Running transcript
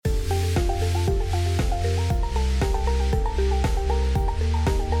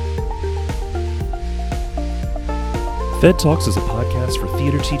Fed Talks is a podcast for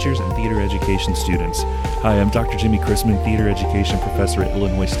theater teachers and theater education students. Hi, I'm Dr. Jimmy Chrisman, theater education professor at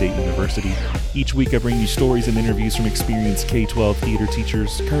Illinois State University. Each week I bring you stories and interviews from experienced K-12 theater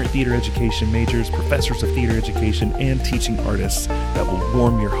teachers, current theater education majors, professors of theater education, and teaching artists that will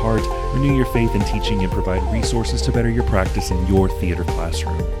warm your heart, renew your faith in teaching, and provide resources to better your practice in your theater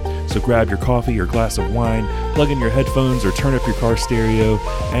classroom. So grab your coffee or glass of wine, plug in your headphones, or turn up your car stereo,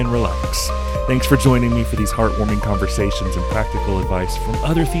 and relax. Thanks for joining me for these heartwarming conversations and practical advice from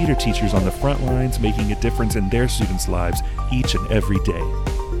other theater teachers on the front lines making a difference in their students' lives each and every day.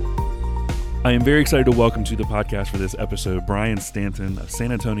 I am very excited to welcome to the podcast for this episode Bryan Stanton of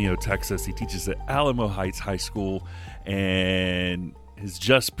San Antonio, Texas. He teaches at Alamo Heights High School and has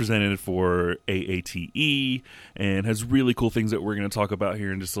just presented for AATE and has really cool things that we're going to talk about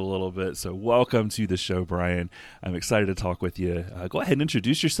here in just a little bit. So welcome to the show, Bryan. I'm excited to talk with you. Go ahead and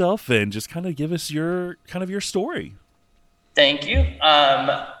introduce yourself and just kind of give us your story. Thank you.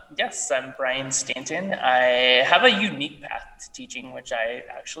 Yes, I'm Bryan Stanton. I have a unique path to teaching, which I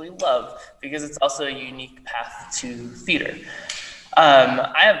actually love because it's also a unique path to theater.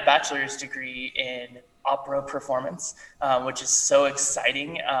 I have a bachelor's degree in opera performance, which is so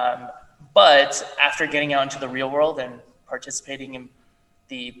exciting. But after getting out into the real world and participating in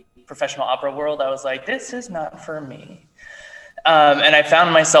the professional opera world, I was like, this is not for me. And I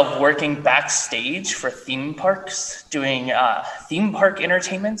found myself working backstage for theme parks, doing theme park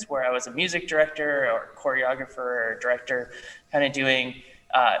entertainments where I was a music director or choreographer or director, kind of doing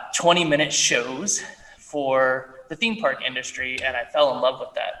 20-minute shows for the theme park industry, and I fell in love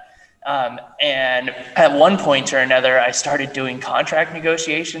with that. And at one point or another, I started doing contract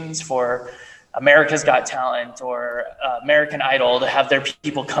negotiations for America's Got Talent or American Idol to have their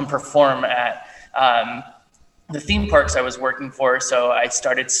people come perform at the theme parks I was working for. So I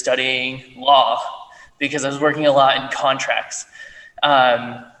started studying law because I was working a lot in contracts.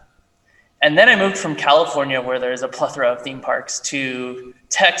 And then I moved from California, where there's a plethora of theme parks, to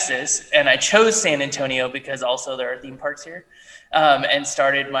Texas, and I chose San Antonio because also there are theme parks here. And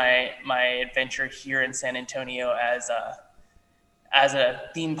started my adventure here in San Antonio as a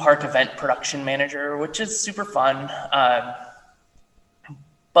theme park event production manager, which is super fun.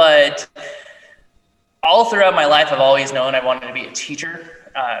 But all throughout my life, I've always known I wanted to be a teacher.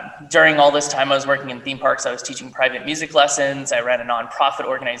 During all this time I was working in theme parks, I was teaching private music lessons. I ran a nonprofit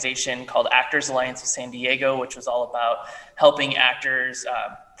organization called Actors Alliance of San Diego, which was all about helping actors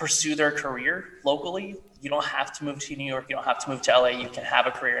pursue their career locally. You don't have to move to New York. You don't have to move to LA. You can have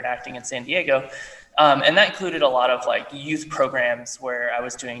a career in acting in San Diego. And that included a lot of youth programs where I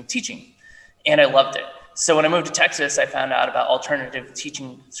was doing teaching, and I loved it. So when I moved to Texas, I found out about alternative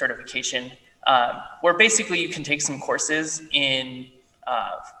teaching certification, where basically you can take some courses in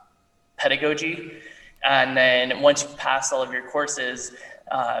pedagogy, and then once you pass all of your courses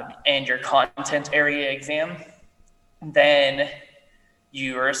and your content area exam, then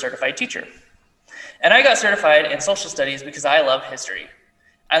you are a certified teacher. And I got certified in social studies because I love history.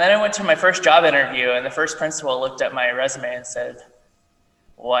 And then I went to my first job interview, and the first principal looked at my resume and said,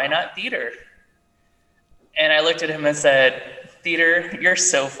 "Why not theater?" And I looked at him and said, "Theater, you're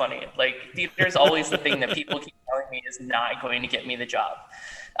so funny. Theater is always the thing that people keep telling me is not going to get me the job."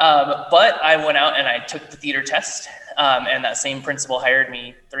 But I went out and I took the theater test, and that same principal hired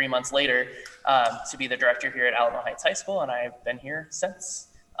me 3 months later to be the director here at Alamo Heights High School, and I've been here since.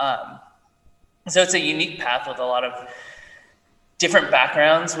 So it's a unique path with a lot of different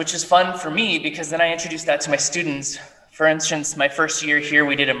backgrounds, which is fun for me because then I introduced that to my students. For instance, my first year here,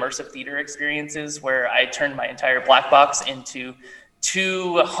 we did immersive theater experiences where I turned my entire black box into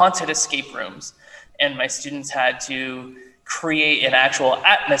 2 haunted escape rooms. And my students had to create an actual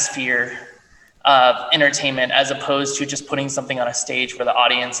atmosphere of entertainment as opposed to just putting something on a stage where the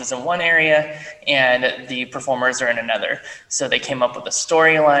audience is in one area and the performers are in another. So they came up with a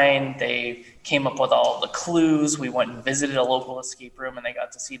storyline. They came up with all the clues. We went and visited a local escape room, and they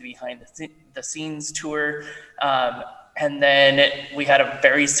got to see the behind the scenes tour. And then we had a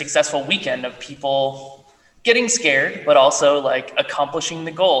very successful weekend of people getting scared, but also accomplishing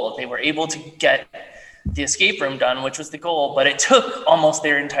the goal. They were able to get the escape room done, which was the goal, but it took almost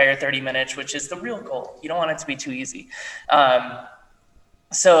their entire 30 minutes, which is the real goal. You don't want it to be too easy.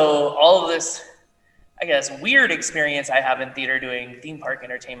 So all of this, I guess, weird experience I have in theater doing theme park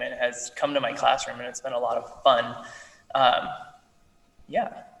entertainment has come to my classroom, and it's been a lot of fun.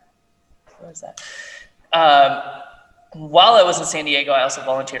 What is that? While I was in San Diego, I also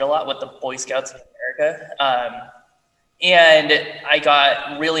volunteered a lot with the Boy Scouts of America. And I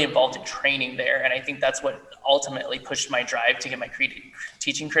got really involved in training there. And I think that's what ultimately pushed my drive to get my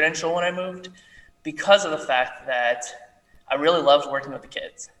teaching credential when I moved, because of the fact that I really loved working with the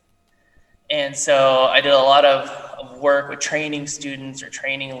kids. And so I did a lot of work with training students or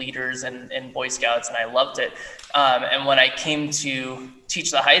training leaders in Boy Scouts, and I loved it. And when I came to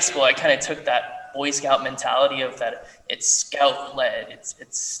teach the high school, I kind of took that Boy Scout mentality of that it's scout-led,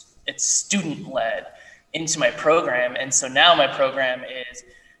 it's student-led into my program. And so now my program is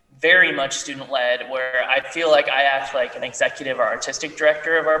very much student-led, where I feel like I act like an executive or artistic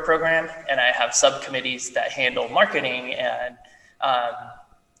director of our program, and I have subcommittees that handle marketing, and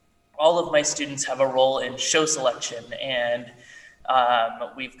all of my students have a role in show selection, and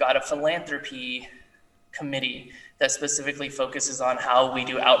we've got a philanthropy committee that specifically focuses on how we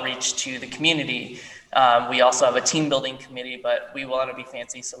do outreach to the community. We also have a team building committee, but we want to be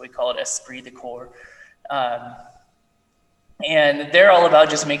fancy, so we call it Esprit de Corps. And they're all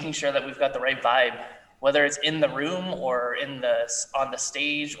about just making sure that we've got the right vibe, whether it's in the room or on the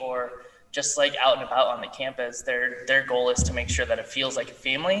stage or just like out and about on the campus. Their goal is to make sure that it feels like a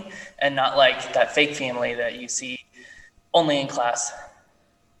family and not like that fake family that you see only in class.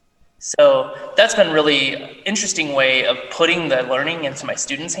 So that's been really interesting way of putting the learning into my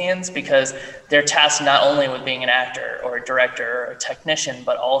students' hands, because they're tasked not only with being an actor or a director or a technician,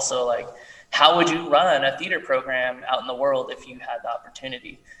 but also like, how would you run a theater program out in the world if you had the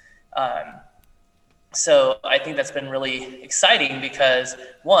opportunity? So I think that's been really exciting because,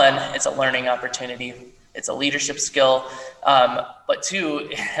 one, it's a learning opportunity, it's a leadership skill, but two,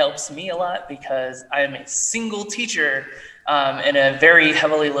 it helps me a lot because I am a single teacher in a very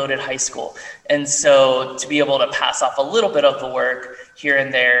heavily loaded high school. And so to be able to pass off a little bit of the work here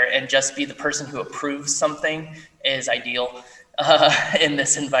and there and just be the person who approves something is ideal in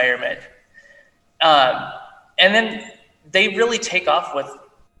this environment. And then they really take off with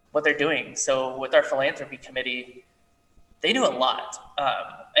what they're doing. So with our philanthropy committee, they do a lot.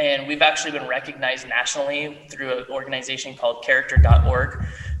 And we've actually been recognized nationally through an organization called character.org.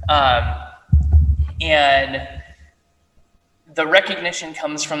 And the recognition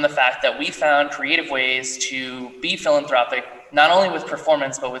comes from the fact that we found creative ways to be philanthropic, not only with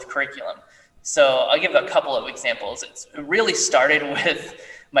performance, but with curriculum. So I'll give a couple of examples. It really started with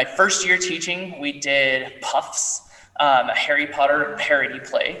my first year teaching. We did Puffs, a Harry Potter parody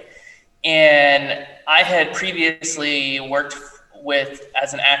play. And I had previously worked with,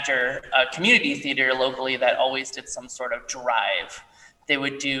 as an actor, a community theater locally that always did some sort of drive. They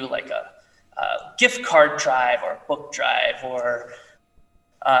would do like a gift card drive or a book drive or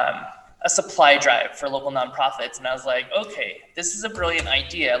a supply drive for local nonprofits. And I was like, okay, this is a brilliant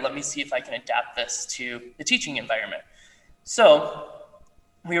idea. Let me see if I can adapt this to the teaching environment. So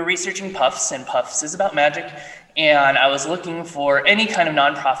we were researching Puffs, and Puffs is about magic. And I was looking for any kind of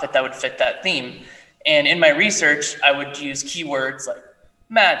nonprofit that would fit that theme. And in my research, I would use keywords like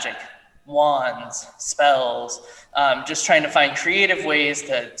magic, wands, spells, just trying to find creative ways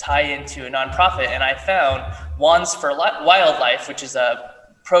to tie into a nonprofit. And I found Wands for Wildlife, which is a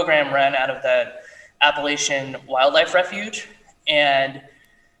program run out of the Appalachian Wildlife Refuge. And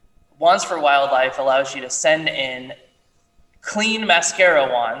Wands for Wildlife allows you to send in clean mascara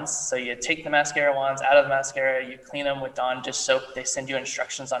wands. So you take the mascara wands out of the mascara, you clean them with Dawn dish soap. They send you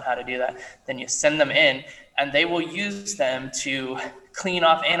instructions on how to do that. Then you send them in, and they will use them to clean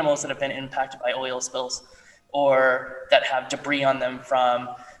off animals that have been impacted by oil spills or that have debris on them from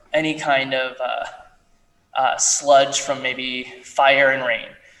any kind of sludge from maybe fire and rain.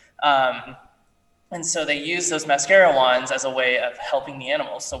 And so they use those mascara wands as a way of helping the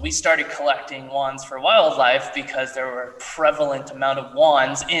animals. So we started collecting wands for wildlife because there were a prevalent amount of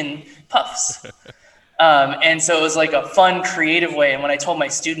wands in Puffs. And so it was like a fun, creative way. And when I told my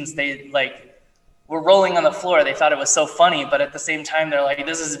students, they like were rolling on the floor. They thought it was so funny, but at the same time, they're like,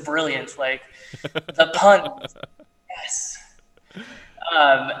 this is brilliant. Like the puns, yes.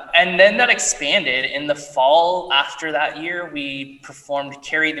 And then that expanded. In the fall after that year, we performed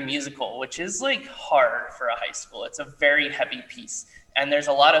Carrie the Musical, which is like hard for a high school. It's a very heavy piece. And there's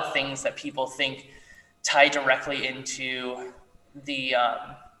a lot of things that people think tie directly into the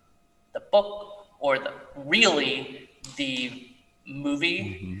book or the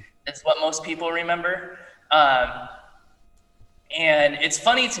movie is what most people remember. And it's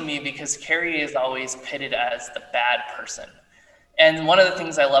funny to me because Carrie is always pitted as the bad person. And one of the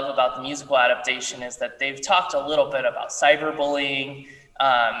things I love about the musical adaptation is that they've talked a little bit about cyberbullying.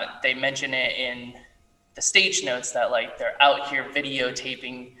 They mention it in the stage notes that like they're out here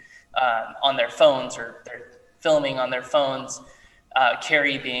videotaping on their phones, or they're filming on their phones,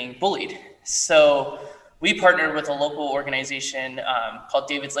 Carrie being bullied. So we partnered with a local organization called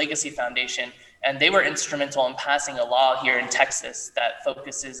David's Legacy Foundation, and they were instrumental in passing a law here in Texas that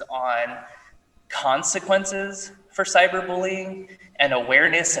focuses on consequences for cyberbullying and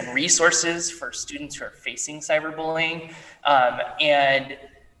awareness and resources for students who are facing cyberbullying. And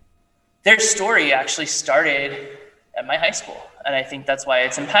their story actually started at my high school. And I think that's why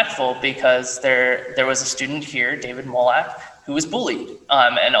it's impactful, because there was a student here, David Molak, who was bullied.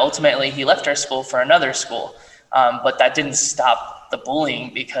 And ultimately he left our school for another school. But that didn't stop the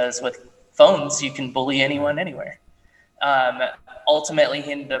bullying, because with phones, you can bully anyone anywhere. Ultimately,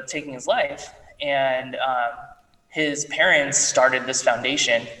 he ended up taking his life. And his parents started this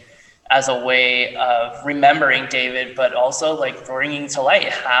foundation as a way of remembering David, but also like bringing to light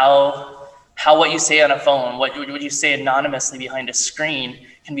how what you say on a phone, what you say anonymously behind a screen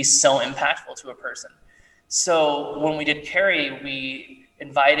can be so impactful to a person. So when we did Carrie, we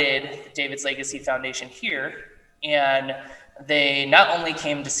invited David's Legacy Foundation here, and they not only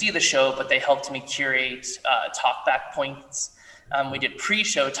came to see the show, but they helped me curate talkback points. We did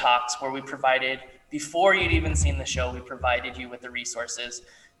pre-show talks where we provided, before you'd even seen the show, we provided you with the resources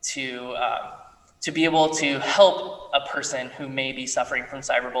to be able to help a person who may be suffering from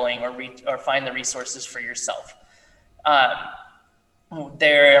cyberbullying, or find the resources for yourself.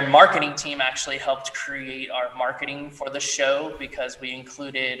 Their marketing team actually helped create our marketing for the show, because we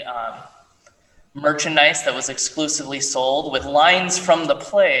included merchandise that was exclusively sold with lines from the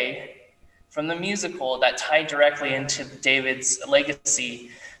play, from the musical, that tied directly into David's legacy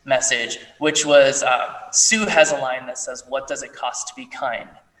message, which was Sue has a line that says, "What does it cost to be kind?"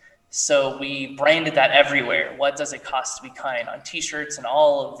 So we branded that everywhere. What does it cost to be kind? On t-shirts and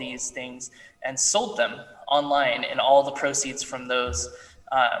all of these things, and sold them online. And all the proceeds from those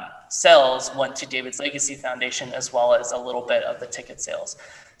sales went to David's Legacy Foundation, as well as a little bit of the ticket sales.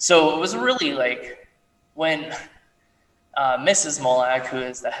 So it was really like when Mrs. Molak, who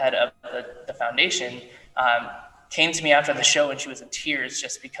is the head of the foundation, came to me after the show, and she was in tears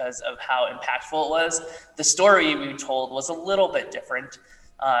just because of how impactful it was. The story we told was a little bit different.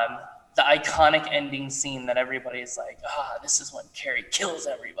 The iconic ending scene that everybody's like, this is when Carrie kills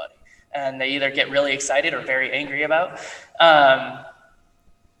everybody. And they either get really excited or very angry about,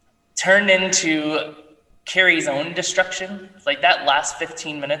 turned into Carrie's own destruction. Like that last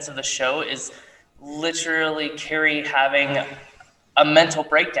 15 minutes of the show is literally Carrie having a mental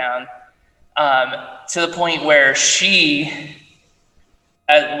breakdown, to the point where she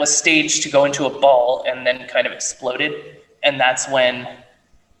was staged to go into a ball and then kind of exploded. And that's when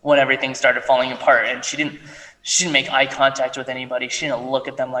everything started falling apart, and she didn't make eye contact with anybody. She didn't look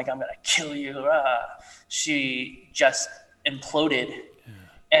at them like, "I'm gonna kill you." She just imploded. Yeah.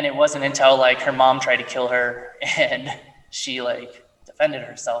 And it wasn't until like her mom tried to kill her and she like defended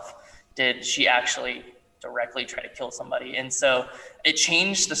herself did she actually directly try to kill somebody. And so it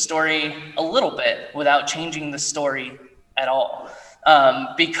changed the story a little bit without changing the story at all,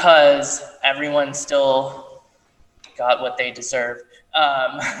 because everyone still got what they deserved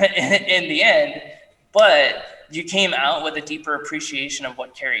in the end. But you came out with a deeper appreciation of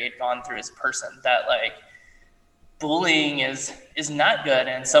what Carrie had gone through as a person, that like bullying is not good,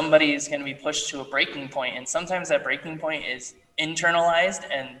 and somebody is going to be pushed to a breaking point, and sometimes that breaking point is internalized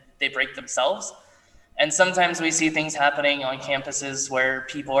and they break themselves. And sometimes we see things happening on campuses where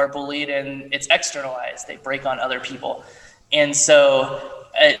people are bullied and it's externalized, they break on other people. And so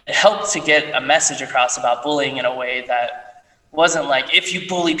it helped to get a message across about bullying in a way that wasn't like, if you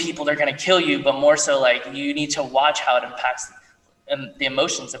bully people, they're going to kill you, but more so like, you need to watch how it impacts the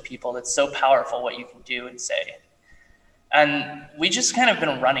emotions of people. It's so powerful what you can do and say. And we just kind of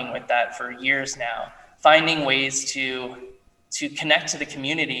been running with that for years now, finding ways to connect to the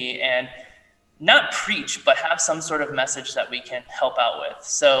community and not preach, but have some sort of message that we can help out with.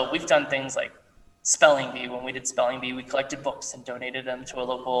 So we've done things like Spelling Bee. When we did Spelling Bee, we collected books and donated them to a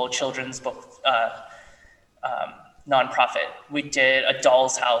local children's book nonprofit. We did a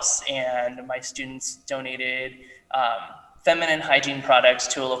doll's house, and my students donated feminine hygiene products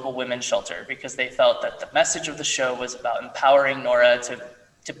to a local women's shelter because they felt that the message of the show was about empowering Nora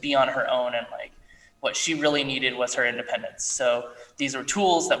to be on her own, and like what she really needed was her independence. So these were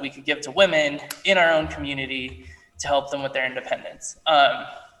tools that we could give to women in our own community to help them with their independence.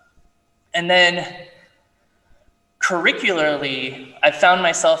 And then curricularly, I found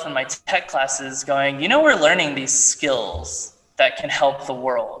myself in my tech classes going, we're learning these skills that can help the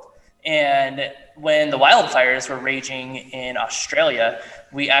world. And when the wildfires were raging in Australia,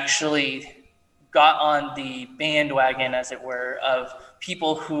 we actually got on the bandwagon, as it were, of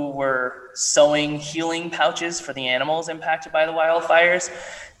people who were sewing healing pouches for the animals impacted by the wildfires.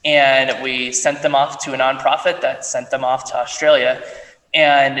 And we sent them off to a nonprofit that sent them off to Australia.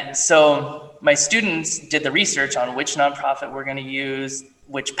 And so my students did the research on which nonprofit we're going to use,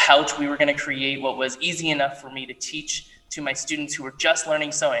 which pouch we were going to create, what was easy enough for me to teach to my students who were just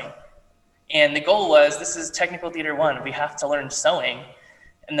learning sewing. And the goal was, this is Technical Theater 1. We have to learn sewing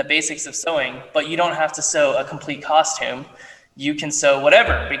and the basics of sewing, but you don't have to sew a complete costume. You can sew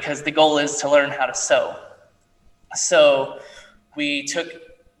whatever, because the goal is to learn how to sew. So we took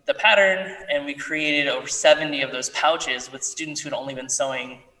the pattern and we created over 70 of those pouches with students who had only been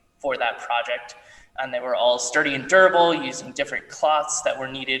sewing for that project. And they were all sturdy and durable, using different cloths that were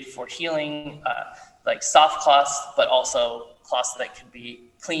needed for healing, like soft cloths, but also cloths that could be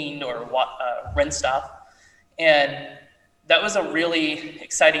cleaned or rinsed off. And that was a really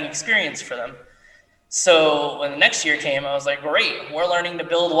exciting experience for them. So when the next year came, I was like, great, we're learning to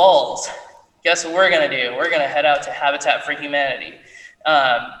build walls. Guess what we're gonna do? We're gonna head out to Habitat for Humanity.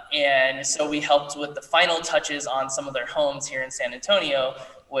 And so we helped with the final touches on some of their homes here in San Antonio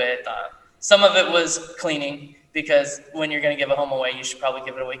with, some of it was cleaning, because when you're gonna give a home away, you should probably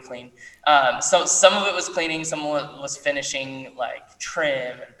give it away clean. So some of it was cleaning, some of it was finishing, like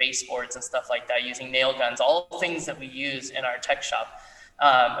trim and baseboards and stuff like that, using nail guns, all things that we use in our tech shop.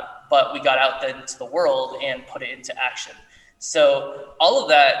 But we got out into the world and put it into action. So all of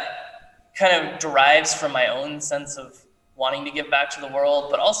that kind of derives from my own sense of wanting to give back to the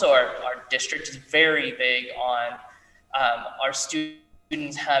world, but also our district is very big on our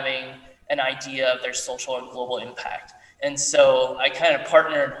students having an idea of their social and global impact. And so I kind of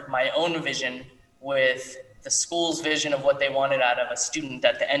partnered my own vision with the school's vision of what they wanted out of a student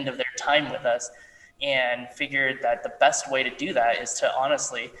at the end of their time with us, and figured that the best way to do that is to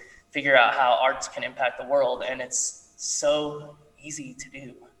honestly figure out how arts can impact the world. And it's so easy to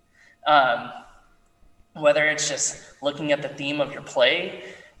do. Whether it's just looking at the theme of your play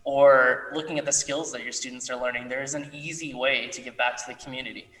or looking at the skills that your students are learning, there is an easy way to give back to the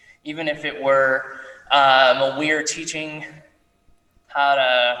community. Even if it were we're teaching how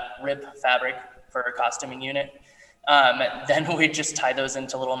to rip fabric for a costuming unit, then we'd just tie those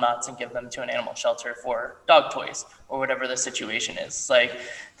into little knots and give them to an animal shelter for dog toys or whatever the situation is. Like,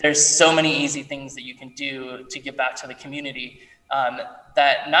 there's so many easy things that you can do to give back to the community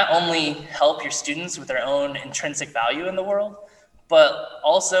that not only help your students with their own intrinsic value in the world, but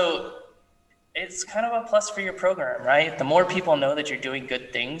also it's kind of a plus for your program, right? The more people know that you're doing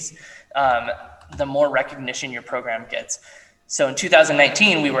good things, the more recognition your program gets. So in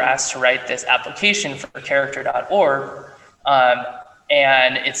 2019, we were asked to write this application for character.org,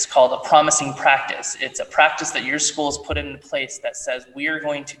 and it's called a promising practice. It's a practice that your school's put in place that says, we are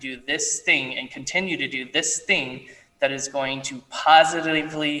going to do this thing and continue to do this thing that is going to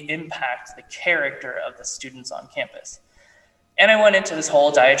positively impact the character of the students on campus. And I went into this whole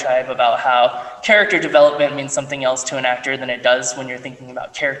diatribe about how character development means something else to an actor than it does when you're thinking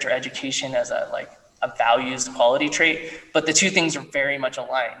about character education as a values quality trait, but the two things are very much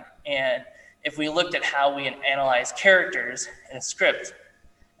aligned. And if we looked at how we analyze characters in a script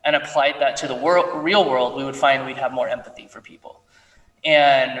and applied that to the real world, we would find we'd have more empathy for people.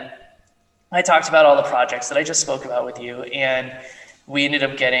 And I talked about all the projects that I just spoke about with you, and we ended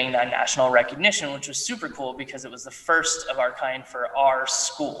up getting that national recognition, which was super cool because it was the first of our kind for our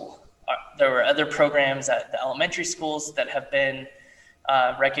school. There were other programs at the elementary schools that have been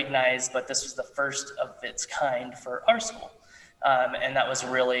recognized, but this was the first of its kind for our school. And that was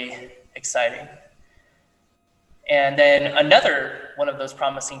really exciting. And then another one of those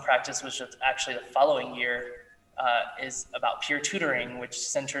promising practices was just actually the following year is about peer tutoring, which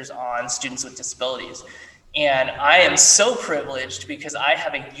centers on students with disabilities. And I am so privileged because I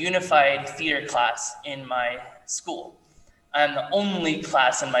have a unified theater class in my school. I'm the only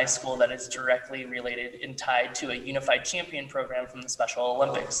class in my school that is directly related and tied to a unified champion program from the Special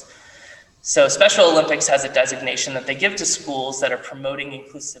Olympics. So Special Olympics has a designation that they give to schools that are promoting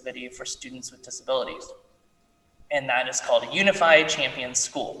inclusivity for students with disabilities. And that is called a Unified Champion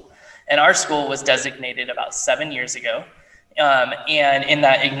School. And our school was designated about 7 years ago. And in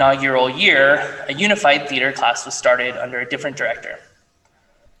that inaugural year, a unified theater class was started under a different director.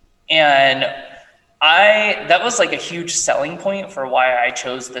 And that was like a huge selling point for why I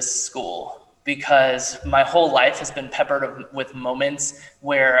chose this school, because my whole life has been peppered with moments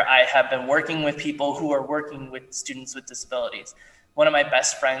where I have been working with people who are working with students with disabilities. One of my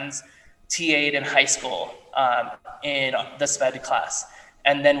best friends TA'd in high school in the SPED class,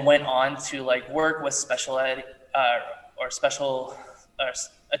 and then went on to work with special ed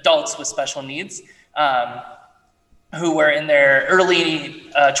adults with special needs who were in their early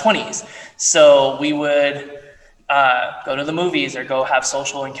 20s. So we would go to the movies or go have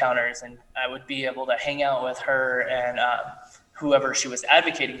social encounters, and I would be able to hang out with her and whoever she was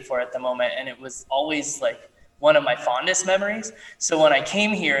advocating for at the moment. And it was always one of my fondest memories. So when I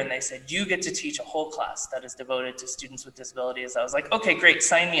came here and they said, you get to teach a whole class that is devoted to students with disabilities, I was like, okay, great,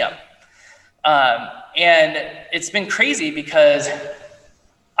 sign me up. And it's been crazy because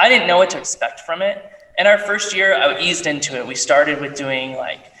I didn't know what to expect from it. In our first year, I eased into it. We started with doing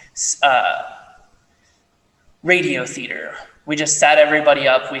like radio theater. We just sat everybody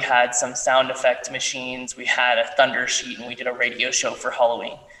up. We had some sound effect machines. We had a thunder sheet, and we did a radio show for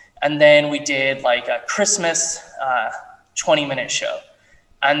Halloween. And then we did like a Christmas 20-minute show.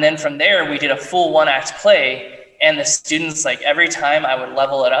 And then from there, we did a full one-act play. And the students, like every time I would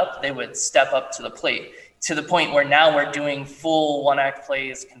level it up, they would step up to the plate, to the point where now we're doing full one-act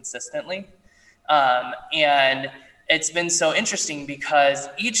plays consistently. And it's been so interesting because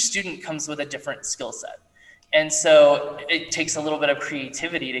each student comes with a different skill set. And so it takes a little bit of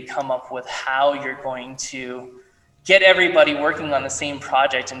creativity to come up with how you're going to get everybody working on the same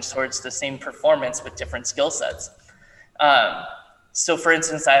project and towards the same performance with different skill sets. So for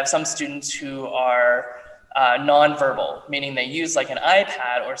instance, I have some students who are nonverbal, meaning they use like an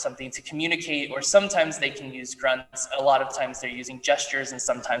iPad or something to communicate, or sometimes they can use grunts. A lot of times they're using gestures and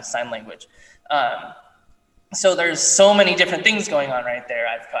sometimes sign language. So there's so many different things going on right there.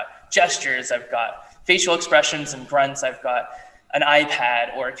 I've got gestures, I've got facial expressions and grunts, I've got an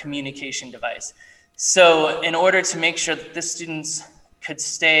iPad or a communication device. So in order to make sure that the students could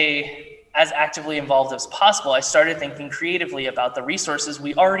stay as actively involved as possible, I started thinking creatively about the resources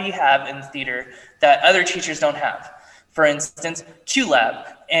we already have in theater that other teachers don't have. For instance,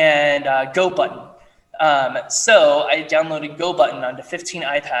 QLab and GoButton. So I downloaded GoButton onto 15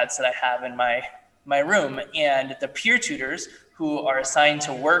 iPads that I have in my room, and the peer tutors who are assigned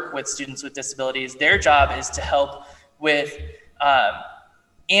to work with students with disabilities, their job is to help with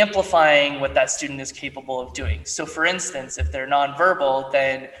amplifying what that student is capable of doing. So for instance, if they're nonverbal,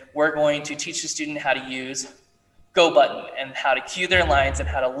 then we're going to teach the student how to use GoButton and how to cue their lines and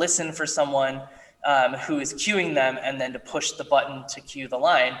how to listen for someone who is cueing them, and then to push the button to cue the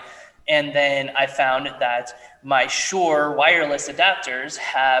line. And then I found that my Shure wireless adapters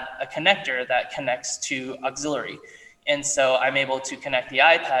have a connector that connects to auxiliary. And so I'm able to connect the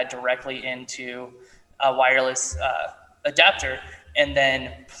iPad directly into a wireless adapter and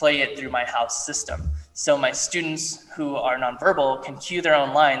then play it through my house system. So my students who are nonverbal can cue their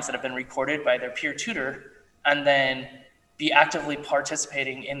own lines that have been recorded by their peer tutor and then be actively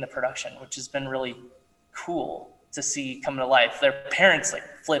participating in the production, which has been really cool to see come to life. Their parents like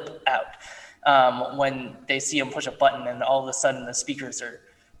flip out when they see them push a button and all of a sudden the speakers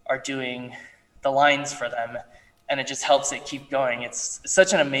are doing the lines for them, and it just helps it keep going. It's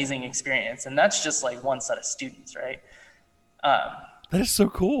such an amazing experience, and that's just like one set of students, right? That is so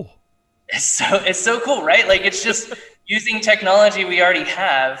cool. It's so cool, right? Like it's just using technology we already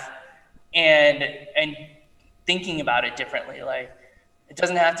have and thinking about it differently. Like it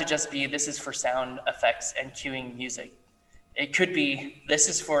doesn't have to just be this is for sound effects and cueing music. It could be this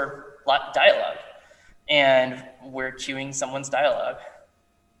is for dialogue, and we're cueing someone's dialogue.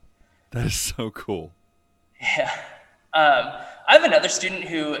 That is so cool. Yeah. I have another student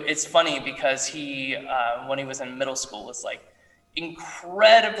who, it's funny because he, when he was in middle school, was like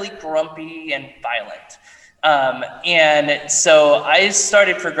incredibly grumpy and violent. And so I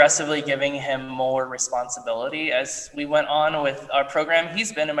started progressively giving him more responsibility as we went on with our program.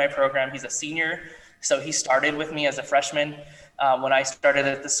 He's been in my program. He's a senior. So he started with me as a freshman. When I started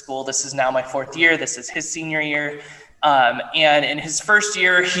at the school, this is now my 4th year. This is his senior year. And in his first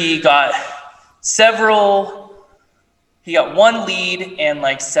year, he got one lead and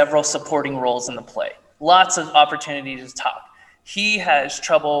like several supporting roles in the play. Lots of opportunities to talk. He has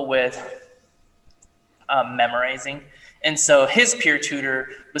trouble with memorizing. And so his peer tutor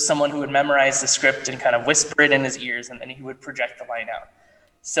was someone who would memorize the script and kind of whisper it in his ears, and then he would project the line out.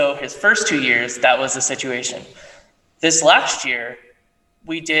 So his first 2 years, that was the situation. This last year,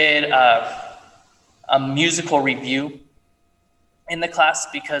 we did a musical review in the class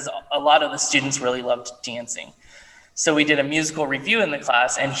because a lot of the students really loved dancing. So we did a musical review in the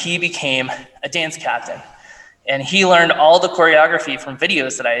class, and he became a dance captain. And he learned all the choreography from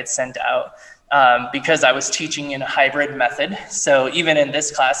videos that I had sent out because I was teaching in a hybrid method. So even in this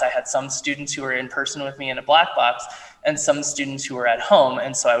class, I had some students who were in person with me in a black box and some students who were at home,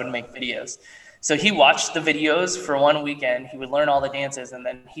 and so I would make videos. So he watched the videos for one weekend, he would learn all the dances, and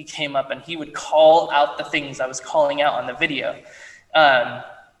then he came up and he would call out the things I was calling out on the video.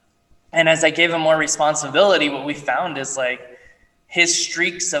 And as I gave him more responsibility, what we found is like his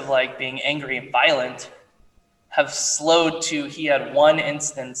streaks of like being angry and violent have slowed to, he had one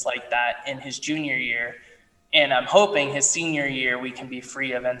instance like that in his junior year, And I'm hoping his senior year we can be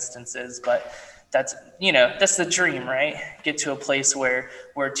free of instances, but that's the dream, right? Get to a place where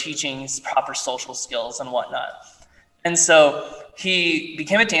we're teaching proper social skills and whatnot. And so he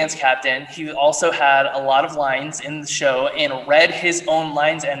became a dance captain. He also had a lot of lines in the show and read his own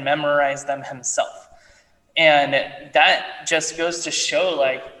lines and memorized them himself. And that just goes to show,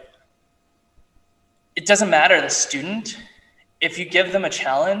 like, it doesn't matter the student. If you give them a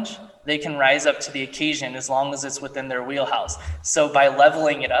challenge, they can rise up to the occasion as long as it's within their wheelhouse. So by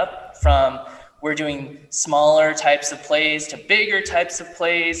leveling it up from we're doing smaller types of plays to bigger types of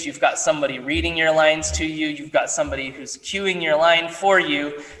plays, you've got somebody reading your lines to you, you've got somebody who's cueing your line for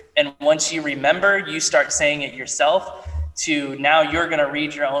you, and once you remember, you start saying it yourself, to now you're going to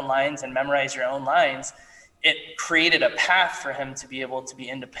read your own lines and memorize your own lines. It created a path for him to be able to be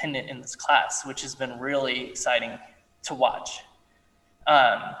independent in this class, which has been really exciting to watch.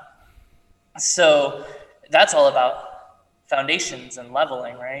 So that's all about foundations and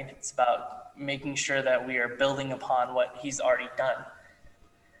leveling, right? It's about making sure that we are building upon what he's already done.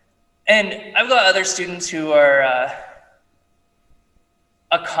 And I've got other students who are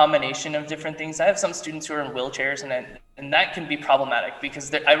a combination of different things. I have some students who are in wheelchairs, and that can be problematic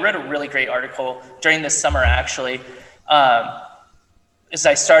because I read a really great article during this summer, actually, as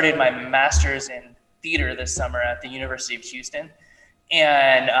I started my master's in theater this summer at the University of Houston.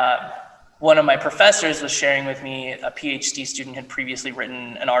 And one of my professors was sharing with me, a PhD student had previously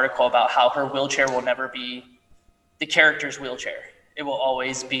written an article about how her wheelchair will never be the character's wheelchair. It will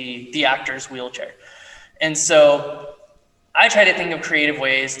always be the actor's wheelchair. And so I try to think of creative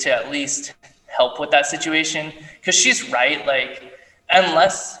ways to at least help with that situation, because she's right. Like,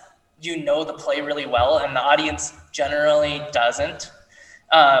 unless you know the play really well, and the audience generally doesn't,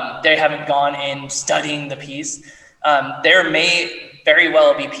 they haven't gone in studying the piece. There may very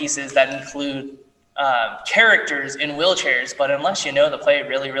well be pieces that include characters in wheelchairs, but unless you know the play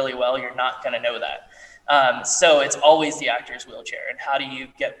really, really well, you're not going to know that. So it's always the actor's wheelchair, and how do you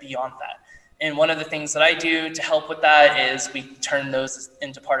get beyond that? And one of the things that I do to help with that is we turn those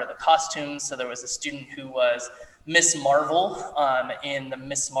into part of the costumes. So there was a student who was Miss Marvel in the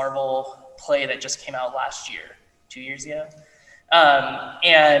Miss Marvel play that just came out last year, 2 years ago.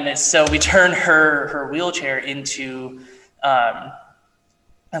 And so we turned her wheelchair into,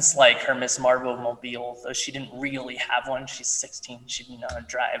 it's like her Miss Marvel mobile, though she didn't really have one. She's 16, she didn't know how to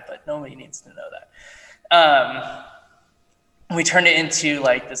drive, but nobody needs to know that. We turned it into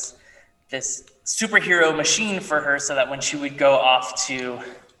like this superhero machine for her, so that when she would go off to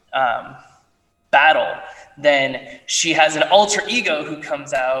battle, then she has an alter ego who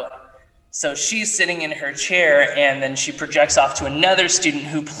comes out. So she's sitting in her chair, and then she projects off to another student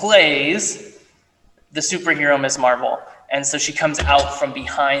who plays the superhero Miss Marvel. And so she comes out from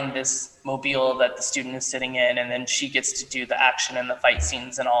behind this mobile that the student is sitting in, and then she gets to do the action and the fight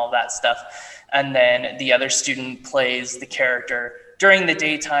scenes and all of that stuff. And then the other student plays the character during the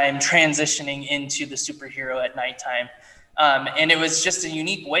daytime, transitioning into the superhero at nighttime. And it was just a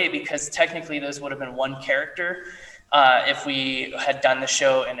unique way, because technically those would have been one character if we had done the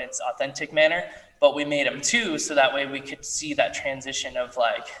show in its authentic manner, but we made them two, so that way we could see that transition of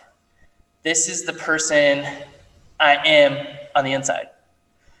like, this is the person I am on the inside.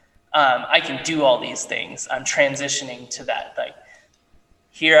 I can do all these things. I'm transitioning to that. Like,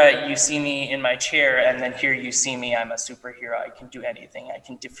 here you see me in my chair, and then here you see me, I'm a superhero. I can do anything. I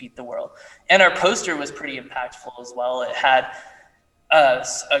can defeat the world. And our poster was pretty impactful as well. It had a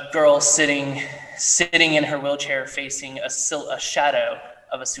girl sitting in her wheelchair facing a shadow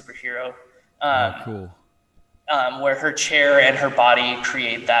of a superhero. Cool. Where her chair and her body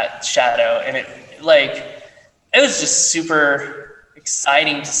create that shadow. And it was just super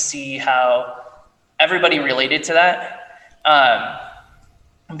exciting to see how everybody related to that.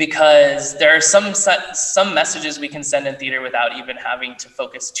 Because there are some messages we can send in theater without even having to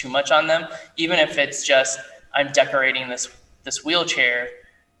focus too much on them. Even if it's just, I'm decorating this wheelchair,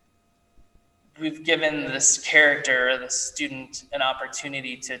 we've given this character, the student, an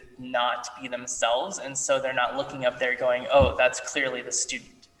opportunity to not be themselves. And so they're not looking up there going, oh, that's clearly the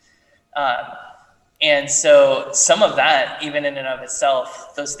student. And so some of that, even in and of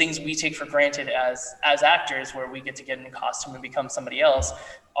itself, those things we take for granted as actors, where we get to get in a costume and become somebody else,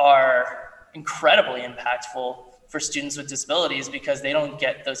 are incredibly impactful for students with disabilities, because they don't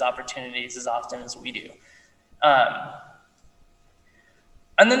get those opportunities as often as we do.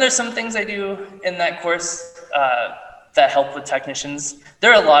 And then there's some things I do in that course that help with technicians.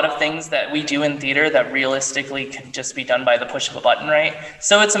 There are a lot of things that we do in theater that realistically could just be done by the push of a button, right?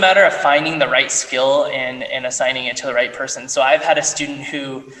 So it's a matter of finding the right skill and assigning it to the right person. So I've had a student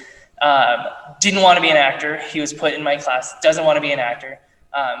who Didn't want to be an actor. He was put in my class, doesn't want to be an actor.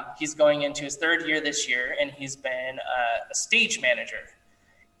 He's going into his 3rd year this year, and he's been a stage manager.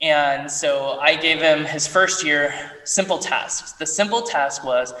 And so I gave him his first year simple tasks. The simple task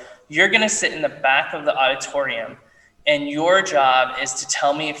was, you're going to sit in the back of the auditorium, and your job is to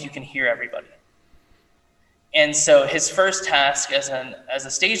tell me if you can hear everybody. And so his first task as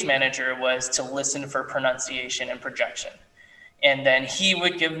a stage manager was to listen for pronunciation and projection. And then he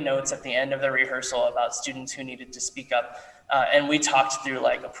would give notes at the end of the rehearsal about students who needed to speak up. And we talked through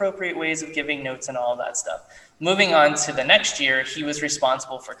like appropriate ways of giving notes and all of that stuff. Moving on to the next year, he was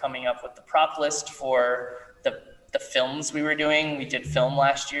responsible for coming up with the prop list for the films we were doing. We did film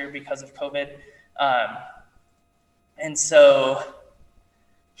last year because of COVID. And so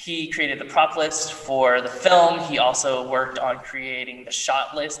he created the prop list for the film. He also worked on creating the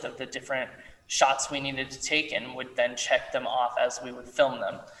shot list of the different shots we needed to take, and would then check them off as we would film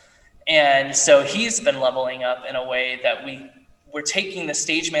them. And so he's been leveling up in a way that we're taking the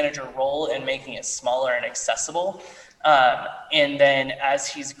stage manager role and making it smaller and accessible. And then as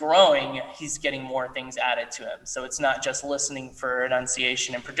he's growing, he's getting more things added to him. So it's not just listening for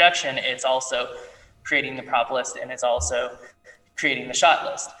enunciation and projection, it's also creating the prop list, and it's also creating the shot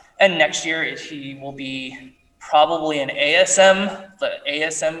list. And next year he will be probably an ASM, the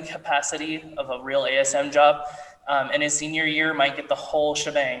ASM capacity of a real ASM job. And his senior year might get the whole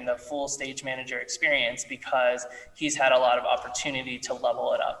shebang, the full stage manager experience, because he's had a lot of opportunity to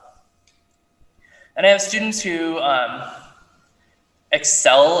level it up. And I have students who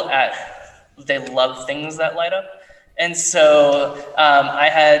excel at, they love things that light up. And so I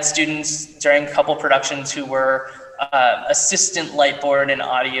had students during a couple productions who were assistant light board and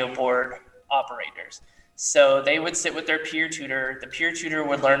audio board operators. So they would sit with their peer tutor. The peer tutor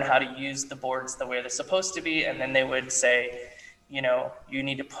would learn how to use the boards the way they're supposed to be, and then they would say, you know, you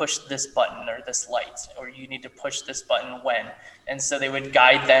need to push this button or this light, or you need to push this button when. And so they would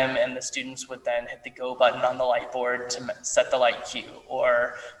guide them, and the students would then hit the go button on the light board to set the light cue,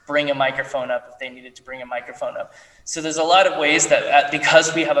 or bring a microphone up if they needed to bring a microphone up. So there's a lot of ways that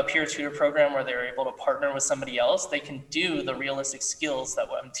because we have a peer tutor program where they're able to partner with somebody else, they can do the realistic skills that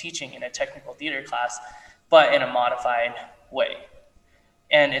I'm teaching in a technical theater class, but in a modified way.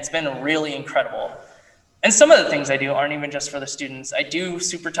 And it's been really incredible. And some of the things I do aren't even just for the students. I do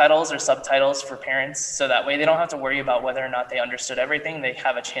supertitles or subtitles for parents, so that way they don't have to worry about whether or not they understood everything. They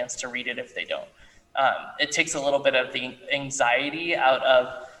have a chance to read it if they don't. It takes a little bit of the anxiety out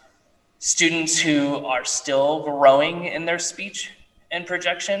of students who are still growing in their speech and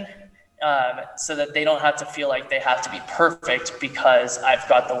projection, so that they don't have to feel like they have to be perfect because I've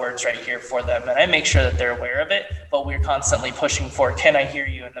got the words right here for them. And I make sure that they're aware of it, but we're constantly pushing for, can I hear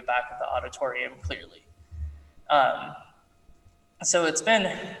you in the back of the auditorium clearly? So it's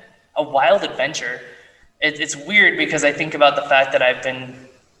been a wild adventure. It's weird because I think about the fact that I've been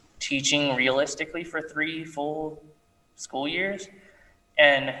teaching realistically for 3 full school years,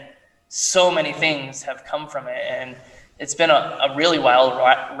 and so many things have come from it. And it's been a really wild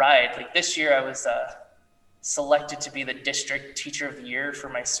ride. Like this year I was selected to be the district teacher of the year for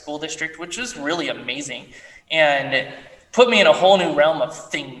my school district, which was really amazing. And it put me in a whole new realm of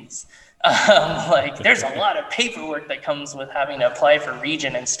things. Like there's a lot of paperwork that comes with having to apply for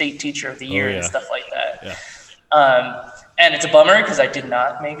region and state teacher of the year and stuff like that. Yeah. And it's a bummer because I did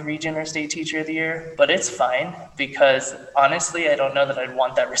not make region or state teacher of the year, but it's fine because honestly, I don't know that I'd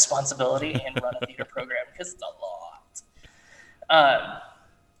want that responsibility and run a theater program because it's a lot.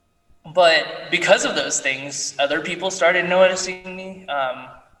 But because of those things, other people started noticing me,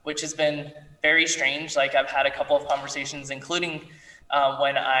 which has been very strange. Like I've had a couple of conversations, including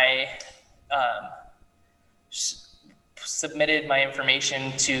when I submitted my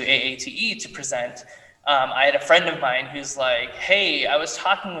information to AATE to present. I had a friend of mine who's like, hey, I was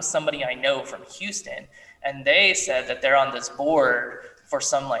talking with somebody I know from Houston, and they said that they're on this board for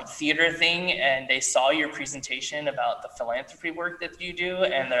some like theater thing, and they saw your presentation about the philanthropy work that you do,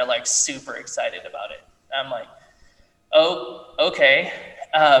 and they're like super excited about it. I'm like, oh, okay.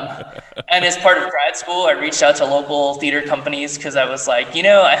 And as part of grad school, I reached out to local theater companies because I was like, you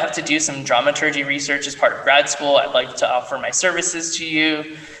know, I have to do some dramaturgy research as part of grad school. I'd like to offer my services to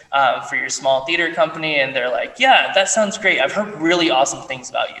you for your small theater company. And they're like, yeah, that sounds great. I've heard really awesome things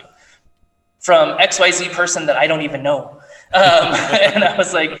about you from XYZ person that I don't even know. And I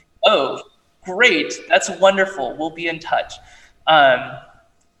was like, oh, great. That's wonderful. We'll be in touch.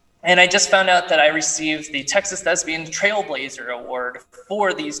 And I just found out that I received the Texas Thespian Trailblazer Award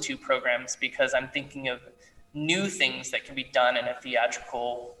for these 2 programs because I'm thinking of new things that can be done in a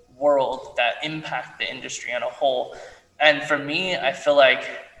theatrical world that impact the industry on a whole. And for me, I feel like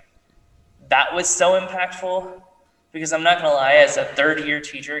that was so impactful, because I'm not going to lie, as a third-year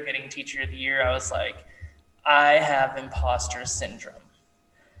teacher getting Teacher of the Year, I was like, I have imposter syndrome.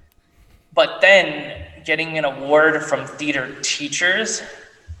 But then getting an award from theater teachers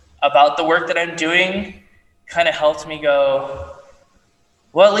about the work that I'm doing kind of helped me go,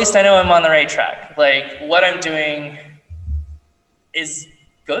 well, at least I know I'm on the right track. Like, what I'm doing is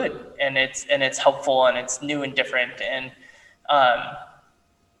good, and it's helpful, and it's new and different, and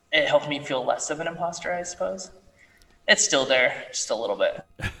it helped me feel less of an imposter, I suppose. It's still there, just a little bit.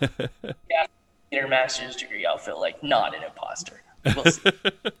 Yeah, theater master's degree, I'll feel like not an imposter. We'll see.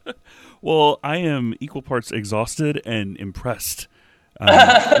 Well, I am equal parts exhausted and impressed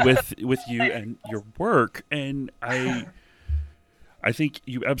with you and your work, and I think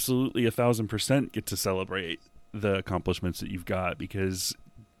you absolutely 1,000% get to celebrate the accomplishments that you've got, because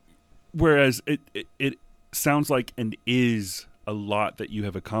whereas it sounds like and is a lot that you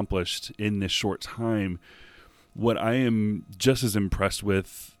have accomplished in this short time, what I am just as impressed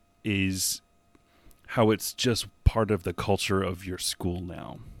with is how it's just part of the culture of your school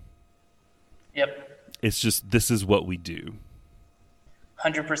now. Yep. It's just, this is what we do.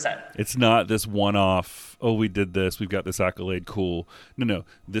 100%. It's not this one-off, oh, we did this, we've got this accolade, cool. No,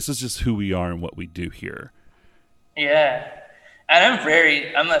 this is just who we are and what we do here. Yeah. And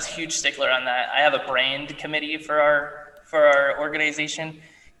I'm a huge stickler on that. I have a brand committee for our organization,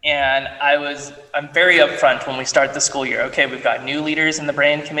 and I'm very upfront when we start the school year. Okay, we've got new leaders in the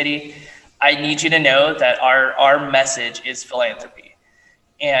brand committee. I need you to know that our message is philanthropy.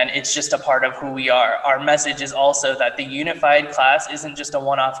 And it's just a part of who we are. Our message is also that the unified class isn't just a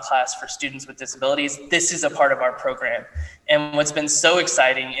one-off class for students with disabilities. This is a part of our program. And what's been so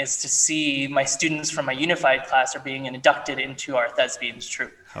exciting is to see my students from my unified class are being inducted into our Thespians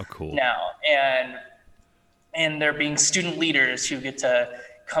troupe. How cool. Now, and they're being student leaders who get to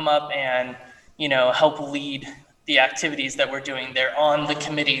come up and, help lead the activities that we're doing. They're on the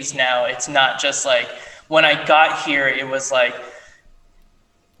committees now. It's not just like, when I got here, it was like,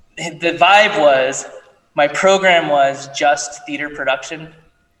 the vibe was, my program was just theater production,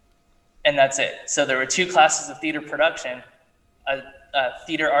 and that's it. So there were 2 classes of theater production, a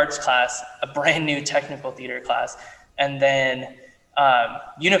theater arts class, a brand new technical theater class, and then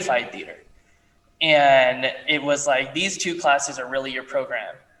unified theater. And it was like, these 2 classes are really your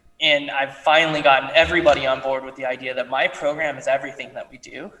program. And I've finally gotten everybody on board with the idea that my program is everything that we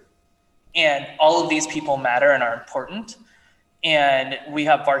do. And all of these people matter and are important. And we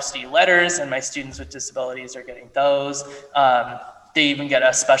have varsity letters, and my students with disabilities are getting those. They even get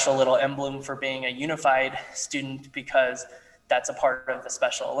a special little emblem for being a unified student, because that's a part of the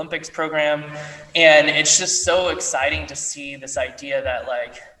Special Olympics program. And it's just so exciting to see this idea that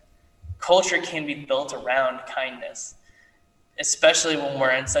culture can be built around kindness, especially when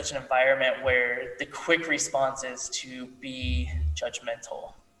we're in such an environment where the quick response is to be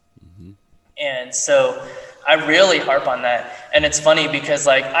judgmental. Mm-hmm. And so I really harp on that. And it's funny because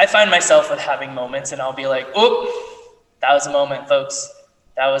I find myself with having moments, and I'll be like, oh, that was a moment, folks.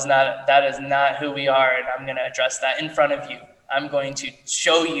 That is not who we are. And I'm going to address that in front of you. I'm going to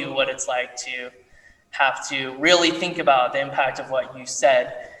show you what it's like to have to really think about the impact of what you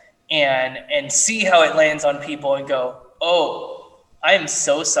said and see how it lands on people and go, oh, I am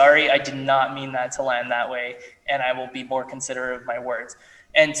so sorry. I did not mean that to land that way. And I will be more considerate of my words.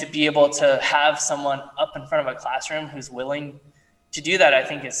 And to be able to have someone up in front of a classroom who's willing to do that, I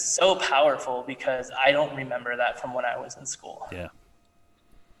think is so powerful, because I don't remember that from when I was in school.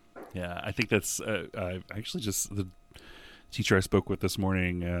 Yeah, I think that's actually just the teacher I spoke with this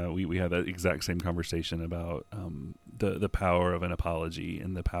morning. We had that exact same conversation about the power of an apology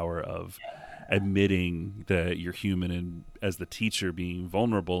and the power of admitting that you're human, and as the teacher being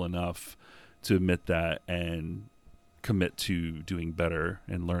vulnerable enough to admit that and commit to doing better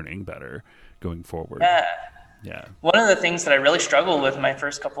and learning better going forward. Yeah. One of the things that I really struggled with my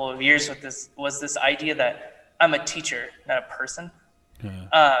first couple of years with this was this idea that I'm a teacher, not a person.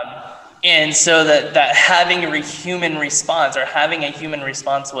 Yeah. And so that having a human response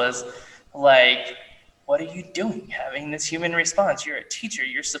was like, what are you doing having this human response? You're a teacher.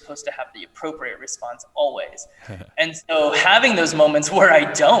 You're supposed to have the appropriate response always. And so having those moments where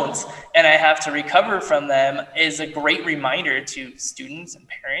I don't, and I have to recover from them, is a great reminder to students and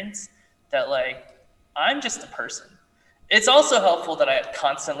parents that I'm just a person. It's also helpful that I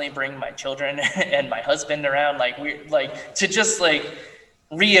constantly bring my children and my husband around, to just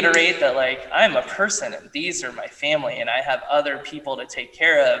reiterate that I'm a person, and these are my family, and I have other people to take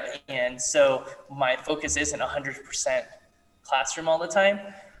care of. And so my focus isn't 100% classroom all the time.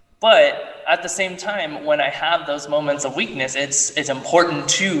 But at the same time, when I have those moments of weakness, it's important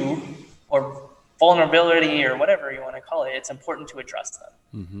to or vulnerability or whatever you want to call it, it's important to address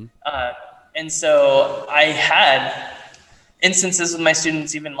them. And so I had instances with my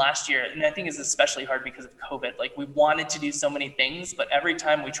students even last year, and I think it's especially hard because of COVID. Like, we wanted to do so many things, but every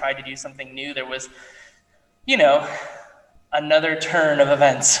time we tried to do something new, there was, another turn of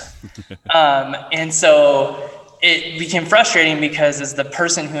events. And so it became frustrating because as the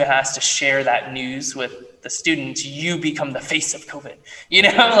person who has to share that news with the students, you become the face of COVID,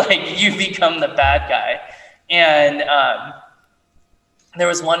 like you become the bad guy. And there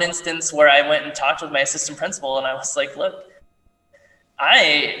was one instance where I went and talked with my assistant principal, and I was like, look,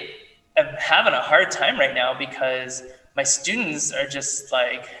 I am having a hard time right now because my students are just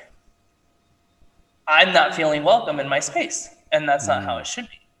like, I'm not feeling welcome in my space, and that's not how it should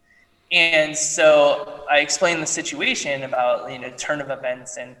be. And so I explained the situation about, turn of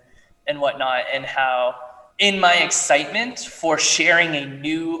events and whatnot, and how in my excitement for sharing a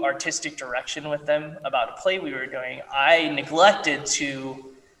new artistic direction with them about a play we were doing, I neglected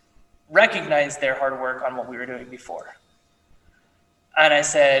to recognize their hard work on what we were doing before. And I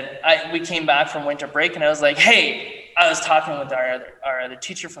said, we came back from winter break, and I was like, hey, I was talking with our other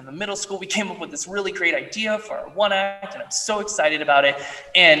teacher from the middle school. We came up with this really great idea for our one act, and I'm so excited about it.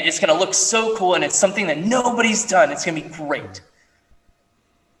 And it's going to look so cool, and it's something that nobody's done. It's going to be great.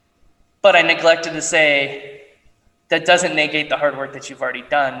 But I neglected to say, that doesn't negate the hard work that you've already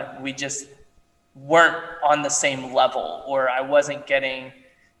done. We just weren't on the same level, or I wasn't getting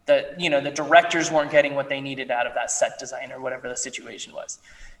the directors weren't getting what they needed out of that set design or whatever the situation was.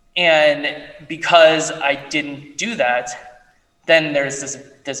 And because I didn't do that, then there's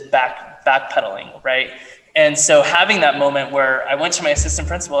this backpedaling, right? And so having that moment where I went to my assistant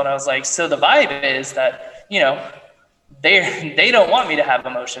principal and I was like, so the vibe is that, they don't want me to have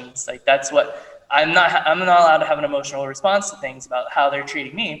emotions. Like, that's what I'm not allowed to have an emotional response to things about how they're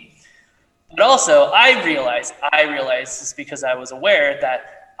treating me. But also I realized this because I was aware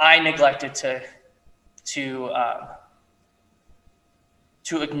that I neglected to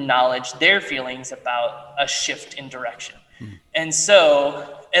acknowledge their feelings about a shift in direction. And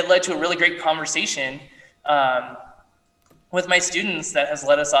so it led to a really great conversation with my students that has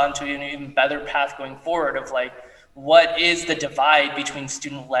led us on to an even better path going forward of like, what is the divide between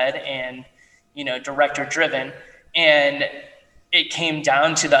student-led and, director-driven? And it came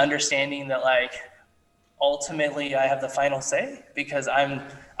down to the understanding that, like, ultimately I have the final say because I'm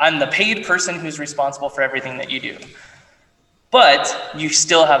the paid person who's responsible for everything that you do. But you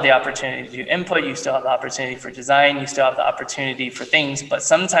still have the opportunity to do input, you still have the opportunity for design, you still have the opportunity for things, but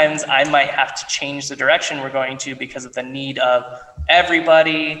sometimes I might have to change the direction we're going to because of the need of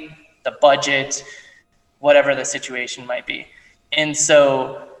everybody, the budget, whatever the situation might be. And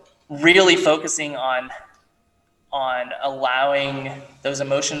so really focusing on allowing those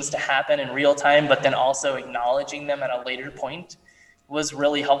emotions to happen in real time, but then also acknowledging them at a later point was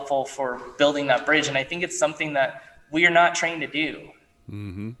really helpful for building that bridge. And I think it's something that we are not trained to do.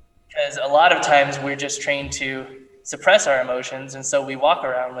 Because a lot of times we're just trained to suppress our emotions. And so we walk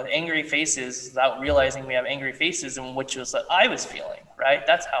around with angry faces without realizing we have angry faces, and which was what I was feeling, right?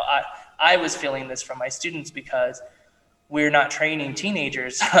 That's how I was feeling this from my students because we're not training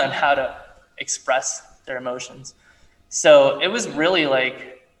teenagers on how to express their emotions. So it was really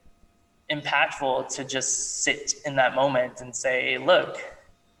like impactful to just sit in that moment and say, look,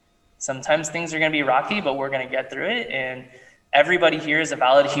 sometimes things are going to be rocky, but we're going to get through it. And everybody here is a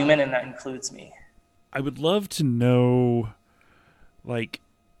valid human, and that includes me. I would love to know, like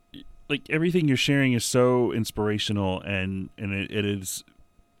everything you're sharing is so inspirational, and it is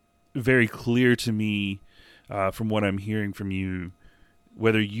very clear to me from what I'm hearing from you,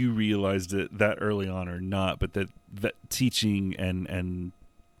 whether you realized it that early on or not, but that teaching and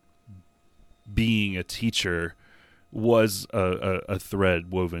being a teacher was a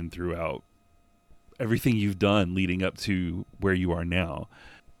thread woven throughout everything you've done leading up to where you are now.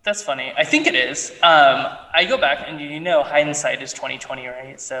 That's funny. I think it is. I go back and hindsight is 20/20,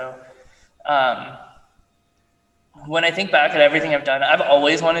 right? So when I think back at everything I've done, I've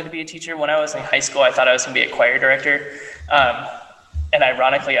always wanted to be a teacher. When I was in high school, I thought I was going to be a choir director. And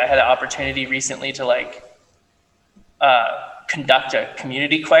ironically, I had an opportunity recently to conduct a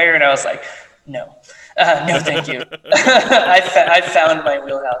community choir, and I was like, no, thank you. I found my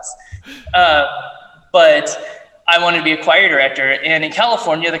wheelhouse. But I wanted to be a choir director, and in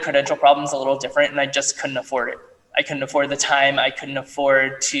California, the credential problem is a little different, and I just couldn't afford it. I couldn't afford the time. I couldn't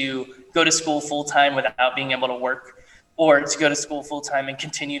afford to go to school full time without being able to work, or to go to school full time and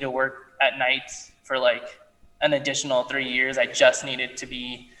continue to work at night for an additional 3 years. I just needed to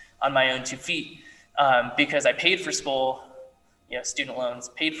be on my own 2 feet because I paid for school, student loans,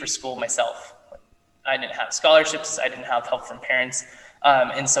 paid for school myself. I didn't have scholarships. I didn't have help from parents.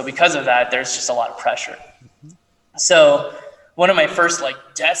 And so because of that, there's just a lot of pressure. So one of my first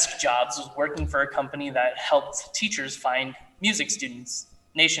desk jobs was working for a company that helped teachers find music students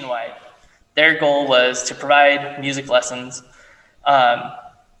nationwide. Their goal was to provide music lessons.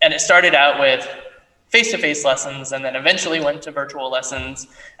 And it started out with face-to-face lessons and then eventually went to virtual lessons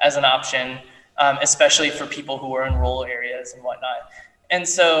as an option, especially for people who were in rural areas and whatnot. And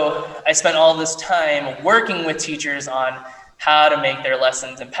so I spent all this time working with teachers on how to make their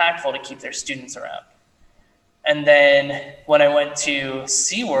lessons impactful to keep their students around. And then when I went to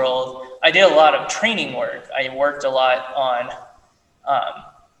SeaWorld, I did a lot of training work. I worked a lot on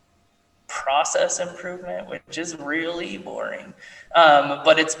process improvement, which is really boring.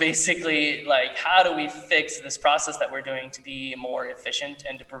 But it's basically how do we fix this process that we're doing to be more efficient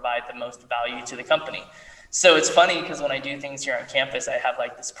and to provide the most value to the company? So it's funny because when I do things here on campus, I have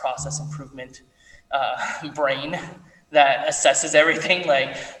this process improvement brain that assesses everything.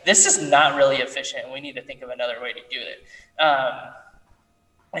 This is not really efficient. We need to think of another way to do it.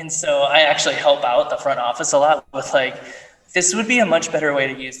 And so I actually help out the front office a lot with this would be a much better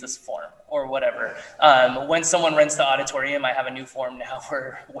way to use this form or whatever. When someone rents the auditorium, I have a new form now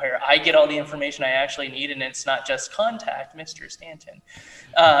where I get all the information I actually need, and it's not just contact Mr. Stanton.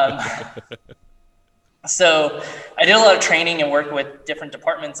 So I did a lot of training and work with different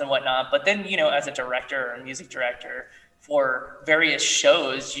departments and whatnot. But then, as a director or music director for various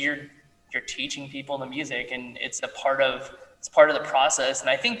shows, you're teaching people the music, and it's part of the process. And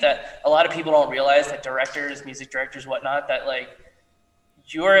I think that a lot of people don't realize that directors, music directors, whatnot, that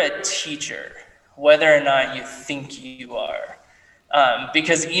you're a teacher, whether or not you think you are.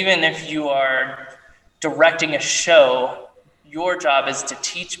 Because even if you are directing a show, your job is to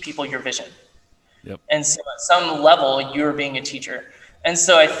teach people your vision. Yep. And so at some level, you're being a teacher. And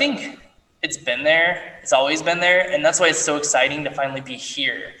so I think it's been there. It's always been there. And that's why it's so exciting to finally be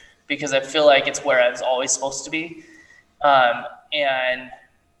here, because I feel like it's where I was always supposed to be. And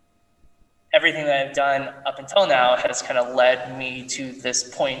everything that I've done up until now has kind of led me to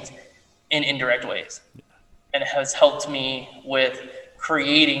this point in indirect ways. And it has helped me with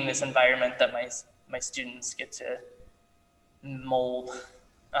creating this environment that my students get to mold.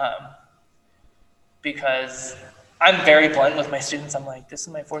 Because I'm very blunt with my students. I'm this is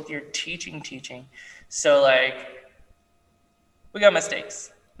my 4th year teaching. So we got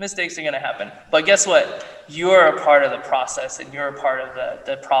mistakes. Mistakes are going to happen. But guess what? You're a part of the process, and you're a part of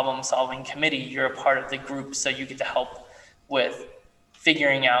the problem-solving committee. You're a part of the group, so you get to help with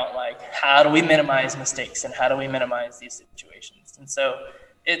figuring out how do we minimize mistakes and how do we minimize these situations. And so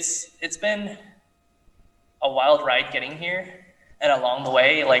it's been a wild ride getting here. And along the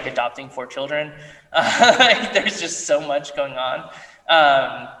way, adopting 4 children, there's just so much going on.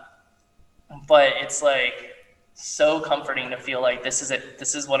 But it's so comforting to feel this is it.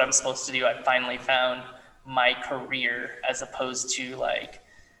 This is what I'm supposed to do. I finally found my career, as opposed to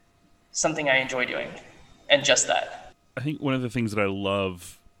something I enjoy doing, and just that. I think one of the things that I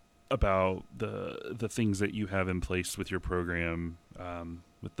love about the things that you have in place with your program,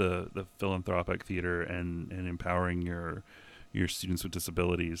 with the philanthropic theater and empowering your students with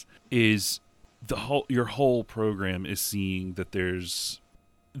disabilities, is your whole program is seeing that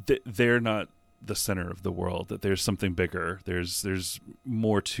they're not the center of the world, that there's something bigger. There's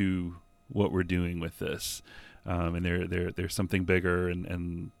more to what we're doing with this, and there's something bigger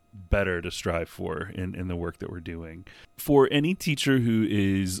and better to strive for in the work that we're doing. For any teacher who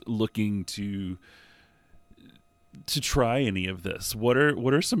is looking to try any of this, what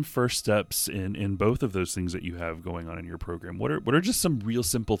are some first steps in both of those things that you have going on in your program? What are just some real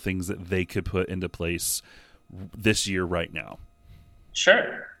simple things that they could put into place this year right now?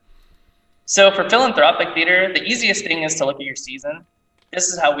 Sure. So for philanthropic theater, the easiest thing is to look at your season. This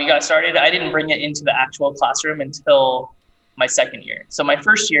is how we got started. I didn't bring it into the actual classroom until my 2nd year. So my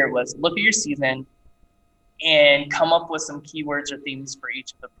first year was look at your season and come up with some keywords or themes for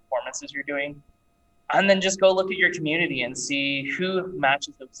each of the performances you're doing. And then just go look at your community and see who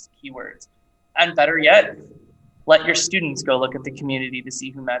matches those keywords. And better yet, let your students go look at the community to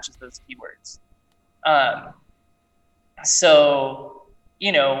see who matches those keywords.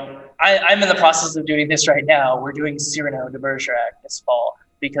 I'm in the process of doing this right now. We're doing Cyrano de Bergerac this fall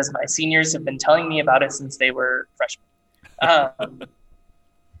because my seniors have been telling me about it since they were freshmen.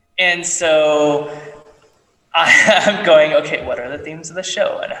 And so I'm going, okay, what are the themes of the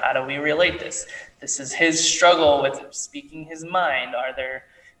show and how do we relate this? This is his struggle with speaking his mind.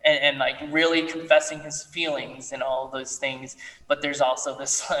 really confessing his feelings and all those things. But there's also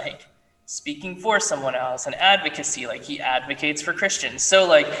this speaking for someone else, and advocacy, like he advocates for Christians. So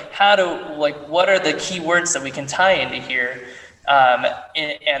like what are the key words that we can tie into here,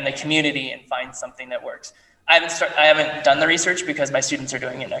 and the community, and find something that works. I haven't done the research because my students are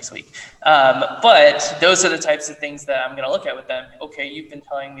doing it next week. But those are the types of things that I'm going to look at with them. Okay, you've been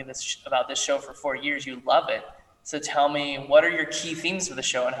telling me about this show for 4 years. You love it. So tell me, what are your key themes of the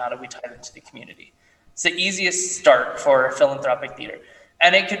show, and how do we tie them to the community? It's the easiest start for philanthropic theater.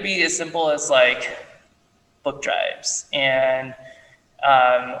 And it could be as simple as like book drives. And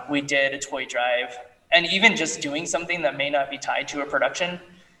we did a toy drive. And even just doing something that may not be tied to a production,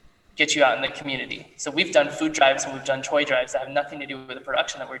 get you out in the community. So we've done food drives and we've done toy drives that have nothing to do with the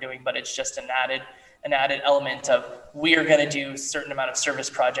production that we're doing, but it's just an added element of, we are going to do a certain amount of service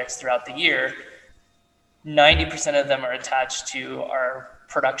projects throughout the year. 90% of them are attached to our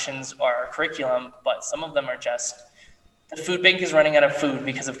productions or our curriculum, but some of them are just, the food bank is running out of food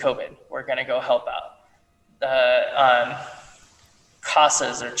because of COVID. We're going to go help out. The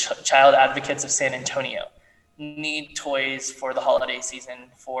CASAs, or Child Advocates of San Antonio, need toys for the holiday season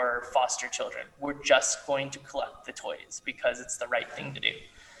for foster children. We're just going to collect the toys because it's the right thing to do.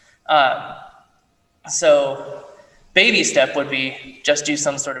 So baby step would be just do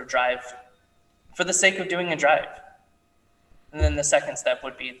some sort of drive for the sake of doing a drive. And then the second step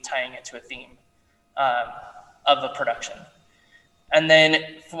would be tying it to a theme of a production. And then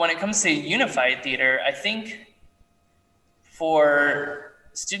when it comes to unified theater, I think for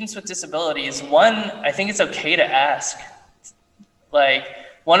students with disabilities, I think it's okay to ask. Like,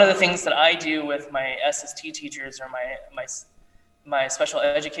 one of the things that I do with my SST teachers or my special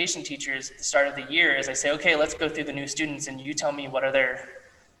education teachers at the start of the year is I say, okay, let's go through the new students, and you tell me what are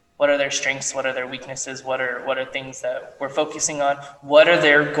their strengths, what are their weaknesses, what are things that we're focusing on, what are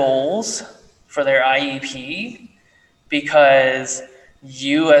their goals for their IEP, because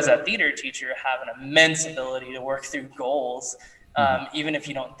you as a theater teacher have an immense ability to work through goals, even if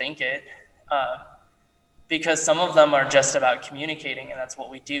you don't think it, because some of them are just about communicating, and that's what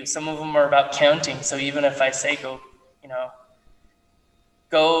we do. Some of them are about counting. So even if I say go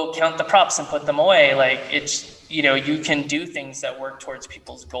count the props and put them away, like it's, you can do things that work towards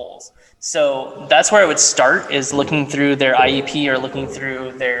people's goals. So that's where I would start, is looking through their IEP, or looking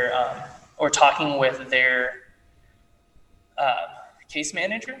through their, or talking with their case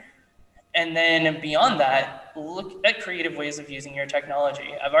manager. And then beyond that, look at creative ways of using your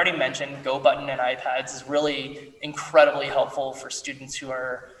technology. I've already mentioned Go Button and iPads is really incredibly helpful for students who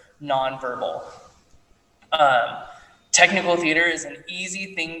are nonverbal. Technical theater is an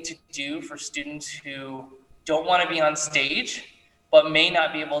easy thing to do for students who don't want to be on stage, but may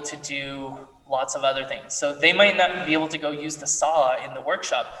not be able to do lots of other things. So they might not be able to go use the saw in the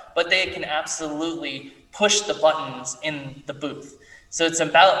workshop, but they can absolutely push the buttons in the booth. So it's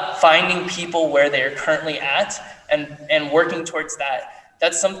about finding people where they're currently at and working towards that.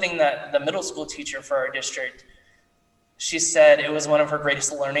 That's something that the middle school teacher for our district, she said it was one of her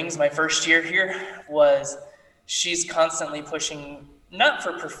greatest learnings my first year here, was she's constantly pushing, not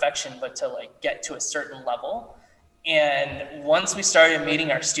for perfection, but to like get to a certain level. And once we started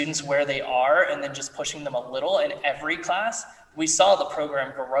meeting our students where they are and then just pushing them a little in every class, we saw the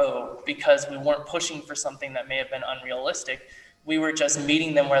program grow, because we weren't pushing for something that may have been unrealistic. We were just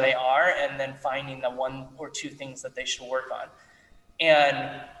meeting them where they are and then finding the one or two things that they should work on. And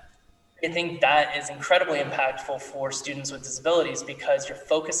I think that is incredibly impactful for students with disabilities, because you're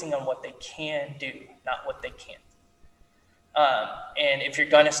focusing on what they can do, not what they can't. And if you're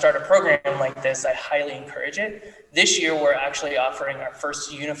going to start a program like this, I highly encourage it. This year, we're actually offering our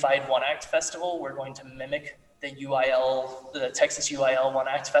first Unified One Act Festival. We're going to mimic the Texas UIL One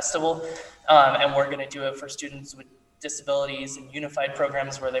Act Festival. And we're going to do it for students with disabilities and unified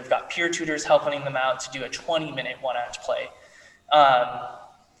programs where they've got peer tutors helping them out to do a 20-minute one act play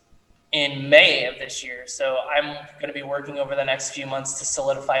in May of this year. So I'm going to be working over the next few months to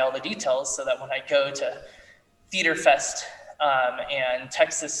solidify all the details, so that when I go to Theater Fest and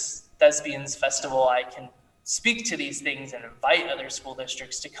Texas Thespians Festival, I can speak to these things and invite other school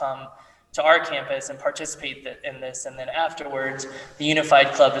districts to come to our campus and participate in this. And then afterwards, the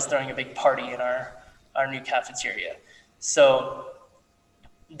Unified Club is throwing a big party in our new cafeteria. So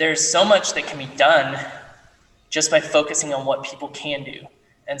there's so much that can be done just by focusing on what people can do,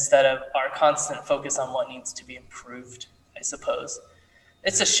 instead of our constant focus on what needs to be improved, I suppose.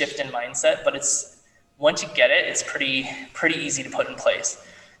 It's a shift in mindset, but once you get it, it's pretty easy to put in place.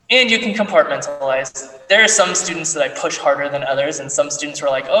 And you can compartmentalize. There are some students that I push harder than others, and some students were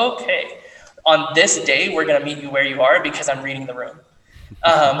like, okay, on this day, we're gonna meet you where you are because I'm reading the room.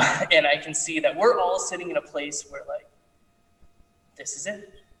 And I can see that we're all sitting in a place where, like, this is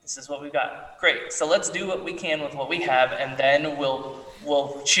it. This is what we've got. Great. So let's do what we can with what we have, and then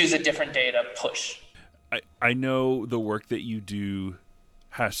we'll choose a different day to push. I know the work that you do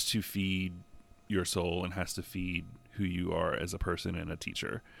has to feed your soul and has to feed who you are as a person and a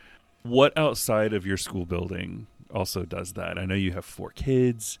teacher. What outside of your school building also does that? I know you have 4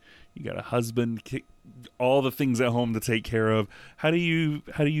 kids, you got a husband, all the things at home to take care of. How do you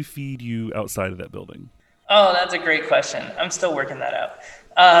feed you outside of that building? Oh, that's a great question. I'm still working that out.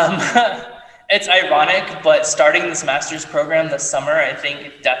 It's ironic, but starting this master's program this summer, I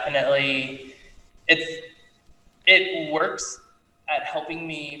think definitely it works at helping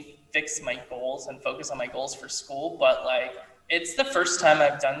me fix my goals and focus on my goals for school. But like, it's the first time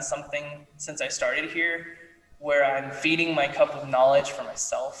I've done something since I started here where I'm feeding my cup of knowledge for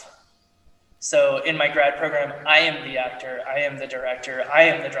myself. So in my grad program, I am the actor, I am the director, I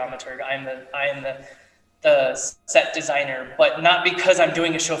am the dramaturg, I am the set designer, but not because I'm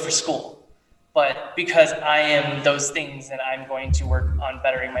doing a show for school, but because I am those things and I'm going to work on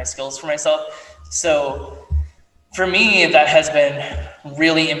bettering my skills for myself. So for me, that has been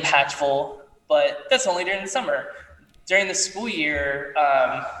really impactful, but that's only during the summer. During the school year,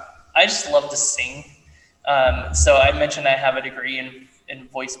 I just love to sing. So I mentioned I have a degree in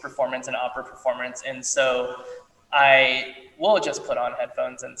voice performance and opera performance, and so I will just put on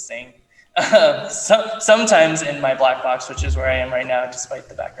headphones and sing. Sometimes in my black box, which is where I am right now, despite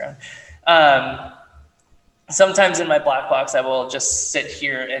the background. Sometimes in my black box, I will just sit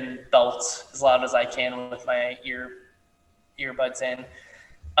here and belt as loud as I can with my earbuds in.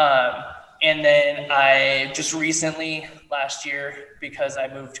 And then I just recently, last year, because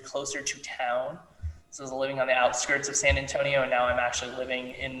I moved closer to town, so I was living on the outskirts of San Antonio, and now I'm actually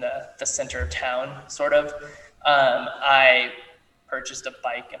living in the center of town, sort of. I purchased a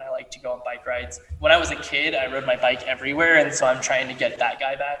bike, and I like to go on bike rides. When I was a kid, I rode my bike everywhere, and so I'm trying to get that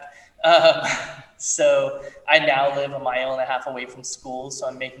guy back. So I now live 1.5 miles away from school, so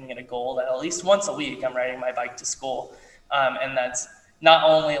I'm making it a goal that at least once a week I'm riding my bike to school. And that's not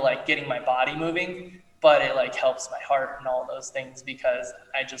only like getting my body moving, but it like helps my heart and all those things because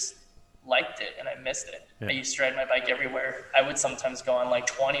I just liked it and I missed it. Yeah. I used to ride my bike everywhere. I would sometimes go on like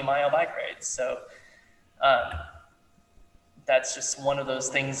 20-mile bike rides. So that's just one of those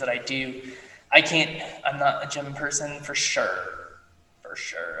things that I do. I'm not a gym person for sure.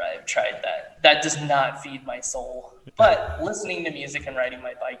 I've tried that. That does not feed my soul. But listening to music and riding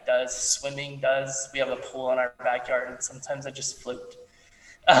my bike does. Swimming does. We have a pool in our backyard, and sometimes I just float.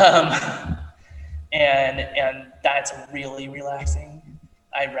 And that's really relaxing.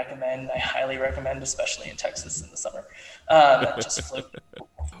 I highly recommend, especially in Texas in the summer. Just float.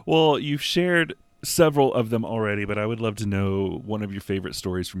 Well, you've shared several of them already, but I would love to know one of your favorite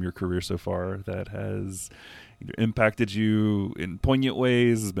stories from your career so far that has impacted you in poignant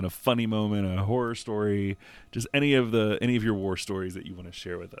ways, has been a funny moment, a horror story, just any of your war stories that you want to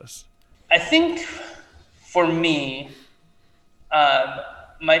share with us. I think for me,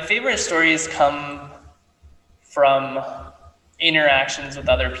 my favorite stories come from interactions with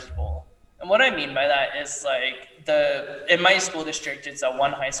other people. And what I mean by that is like in my school district, it's a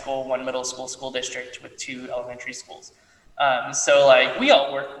 1 high school, 1 middle school district with 2 elementary schools. So like we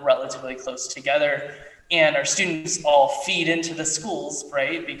all work relatively close together. And our students all feed into the schools,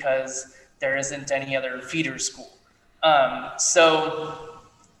 right? Because there isn't any other feeder school. So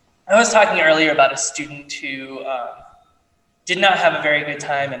I was talking earlier about a student who did not have a very good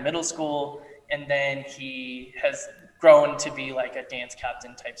time in middle school. And then he has grown to be like a dance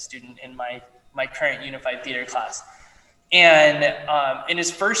captain type student in my current unified theater class. And in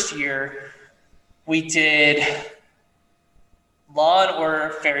his first year, we did Law and Order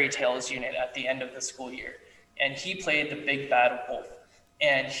Fairy Tales unit at the end of the school year. And he played the big bad wolf.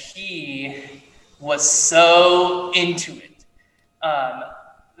 And he was so into it.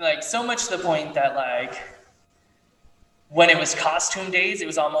 Like so much to the point that like when it was costume days, it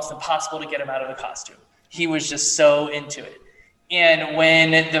was almost impossible to get him out of the costume. He was just so into it. And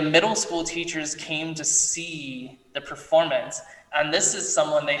when the middle school teachers came to see the performance, and this is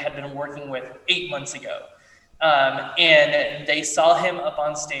someone they had been working with 8 months ago, and they saw him up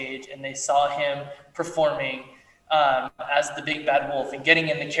on stage and they saw him performing as the big bad wolf and getting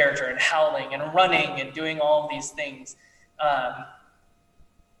in the character and howling and running and doing all of these things.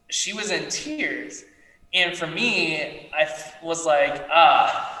 She was in tears. And for me, I was like,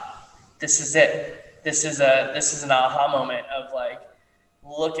 this is it. This is an aha moment of like,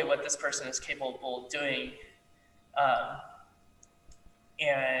 look at what this person is capable of doing.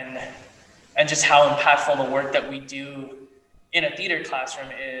 And just how impactful the work that we do in a theater classroom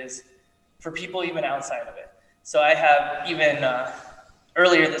is for people even outside of it. So I have even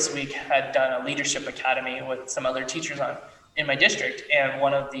earlier this week had done a leadership academy with some other teachers in my district, and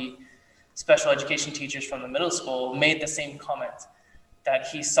one of the special education teachers from the middle school made the same comment, that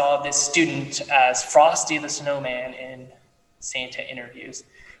he saw this student as Frosty the Snowman in Santa interviews,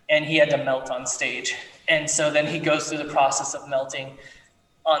 and he had to melt on stage. And so then he goes through the process of melting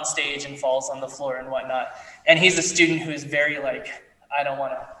on stage and falls on the floor and whatnot. And he's a student who's very like, I don't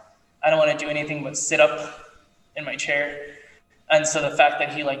want to do anything but sit up in my chair. And so the fact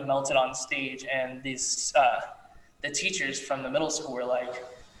that he like melted on stage, and these the teachers from the middle school were like,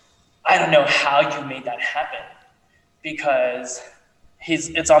 I don't know how you made that happen, because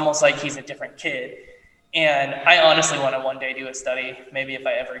it's almost like he's a different kid. And I honestly want to one day do a study, maybe if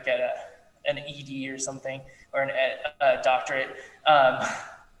I ever get an ED or something, or a doctorate.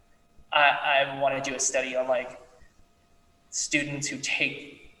 I want to do a study on like students who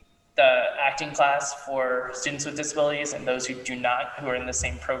take the acting class for students with disabilities and those who do not, who are in the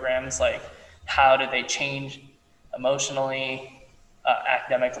same programs. Like, how do they change emotionally,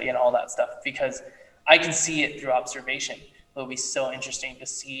 academically, and all that stuff? Because I can see it through observation. It will be so interesting to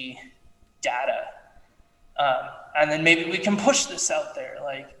see data. And then maybe we can push this out there.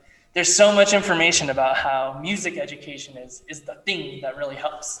 Like, there's so much information about how music education is the thing that really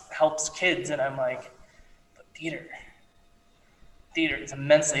helps kids. And I'm like, but theater is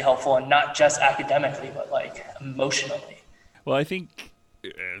immensely helpful, and not just academically, but like emotionally. Well, I think,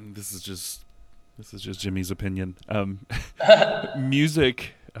 and this is just Jimmy's opinion.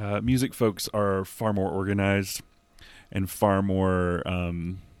 Music folks are far more organized and far more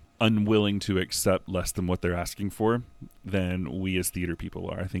unwilling to accept less than what they're asking for than we as theater people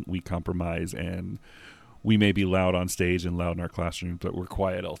are. I think we compromise, and we may be loud on stage and loud in our classrooms, but we're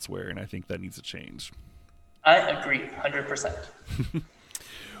quiet elsewhere, and I think that needs to change. I agree 100%.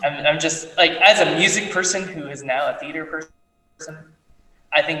 I'm just like, as a music person who is now a theater person,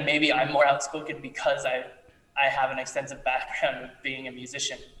 I think maybe I'm more outspoken because I have an extensive background of being a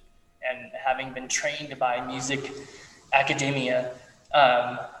musician and having been trained by music academia.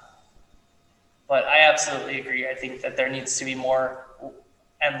 But I absolutely agree. I think that there needs to be more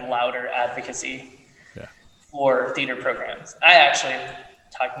and louder advocacy for theater programs. I actually am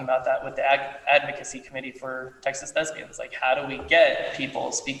talking about that with the advocacy committee for Texas Thespians. Like, how do we get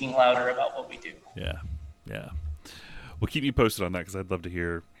people speaking louder about what we do? Yeah. Well, keep me posted on that, because I'd love to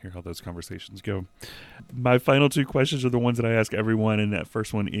hear how those conversations go. My final two questions are the ones that I ask everyone, and that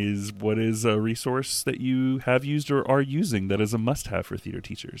first one is, what is a resource that you have used or are using that is a must-have for theater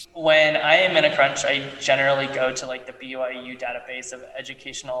teachers? When I am in a crunch, I generally go to like the BYU database of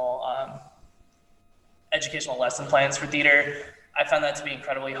educational lesson plans for theater. I found that to be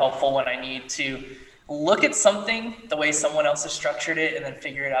incredibly helpful when I need to look at something the way someone else has structured it and then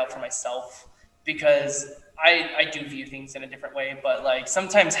figure it out for myself, because I do view things in a different way, but like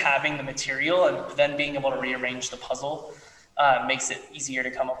sometimes having the material and then being able to rearrange the puzzle makes it easier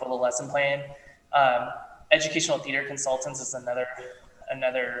to come up with a lesson plan. Educational theater consultants is another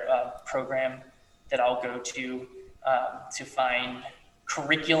program that I'll go to find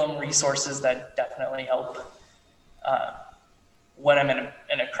curriculum resources that definitely help when I'm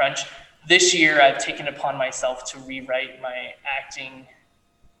in a crunch. This year, I've taken it upon myself to rewrite my acting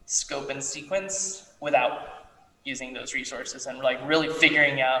scope and sequence without using those resources, and like really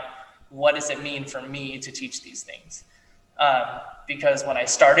figuring out what does it mean for me to teach these things. Because when I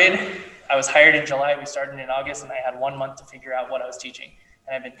started, I was hired in July, we started in August, and I had 1 month to figure out what I was teaching.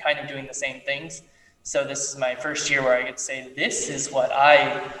 And I've been kind of doing the same things. So this is my first year where I get to say, this is what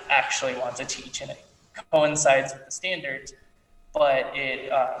I actually want to teach, and it coincides with the standards, but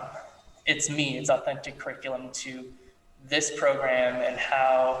it's me, it's authentic curriculum to this program and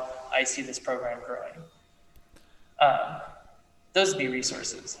how I see this program growing. Those would be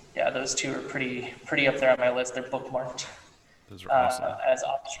resources. Yeah, those two are pretty up there on my list. They're bookmarked. Those are awesome. As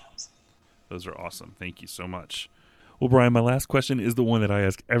options. Those are awesome. Thank you so much. Well, Bryan, my last question is the one that I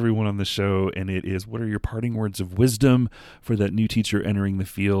ask everyone on the show, and it is, what are your parting words of wisdom for that new teacher entering the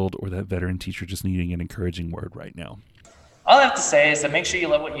field, or that veteran teacher just needing an encouraging word right now? All I have to say is that make sure you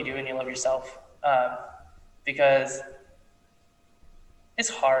love what you do and you love yourself, because it's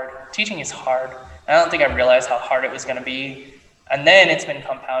hard. Teaching is hard. I don't think I realized how hard it was going to be. And then it's been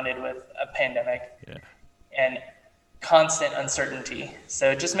compounded with a pandemic and constant uncertainty.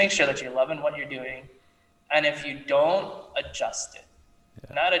 So just make sure that you're loving what you're doing. And if you don't, adjust it.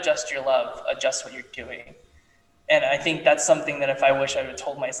 Not adjust your love, adjust what you're doing. And I think that's something that if I wish I would have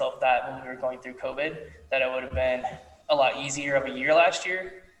told myself that when we were going through COVID, that it would have been a lot easier of a year last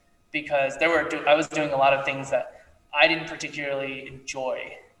year, because I was doing a lot of things that I didn't particularly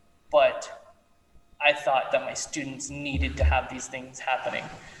enjoy, but I thought that my students needed to have these things happening,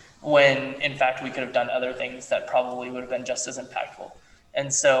 when in fact we could have done other things that probably would have been just as impactful.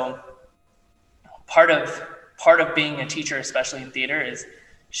 And so part of being a teacher, especially in theater, is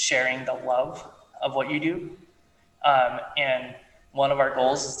sharing the love of what you do. And one of our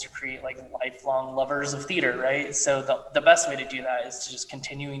goals is to create like lifelong lovers of theater, right? So the best way to do that is to just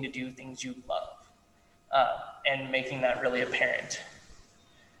continuing to do things you love, and making that really apparent.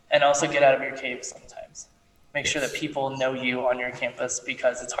 And also get out of your cave sometimes. Make sure that people know you on your campus,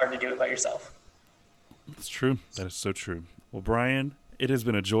 because it's hard to do it by yourself. That's true. That is so true. Well, Bryan, it has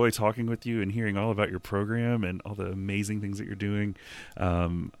been a joy talking with you and hearing all about your program and all the amazing things that you're doing.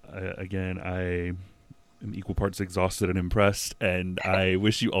 Again, I am equal parts exhausted and impressed, and I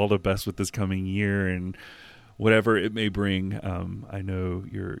wish you all the best with this coming year and whatever it may bring. I know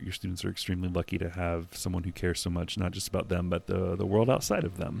your students are extremely lucky to have someone who cares so much, not just about them, but the world outside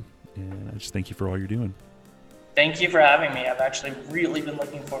of them. And I just thank you for all you're doing. Thank you for having me. I've actually really been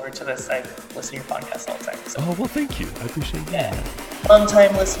looking forward to this. I listen to your podcast all the time. So. Oh, well, thank you. I appreciate that. Yeah.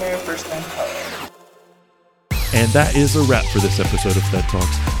 Long-time listener, first-time caller. And that is a wrap for this episode of Fed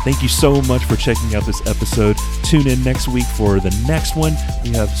Talks. Thank you so much for checking out this episode. Tune in next week for the next one. We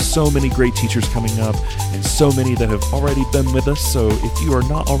have so many great teachers coming up and so many that have already been with us. So if you are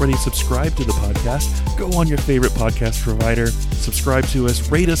not already subscribed to the podcast, go on your favorite podcast provider, subscribe to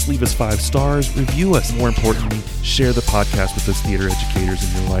us, rate us, leave us 5 stars, review us. More importantly, share the podcast with those theater educators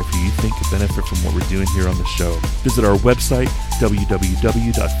in your life who you think could benefit from what we're doing here on the show. Visit our website,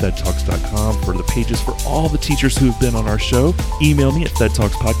 www.fedtalks.com, for the pages for all the teachers who have been on our show. Email me at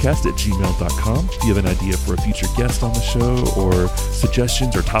fedtalkspodcast@gmail.com if you have an idea for a future guest on the show, or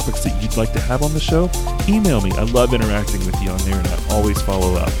suggestions or topics that you'd like to have on the show. Email me. I love interacting with you on there, and I always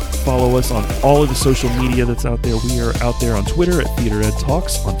follow up. Follow us on all of the social media that's out there. We are out there on Twitter at Theater Ed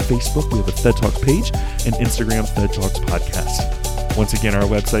Talks. On Facebook, we have a Fed Talks page, and Instagram, Fed Talks Podcast. Once again, our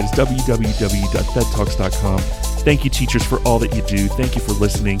website is www.fedtalks.com. Thank you, teachers, for all that you do. Thank you for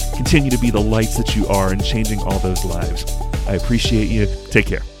listening. Continue to be the lights that you are and changing all those lives. I appreciate you. Take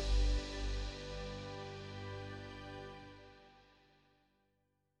care.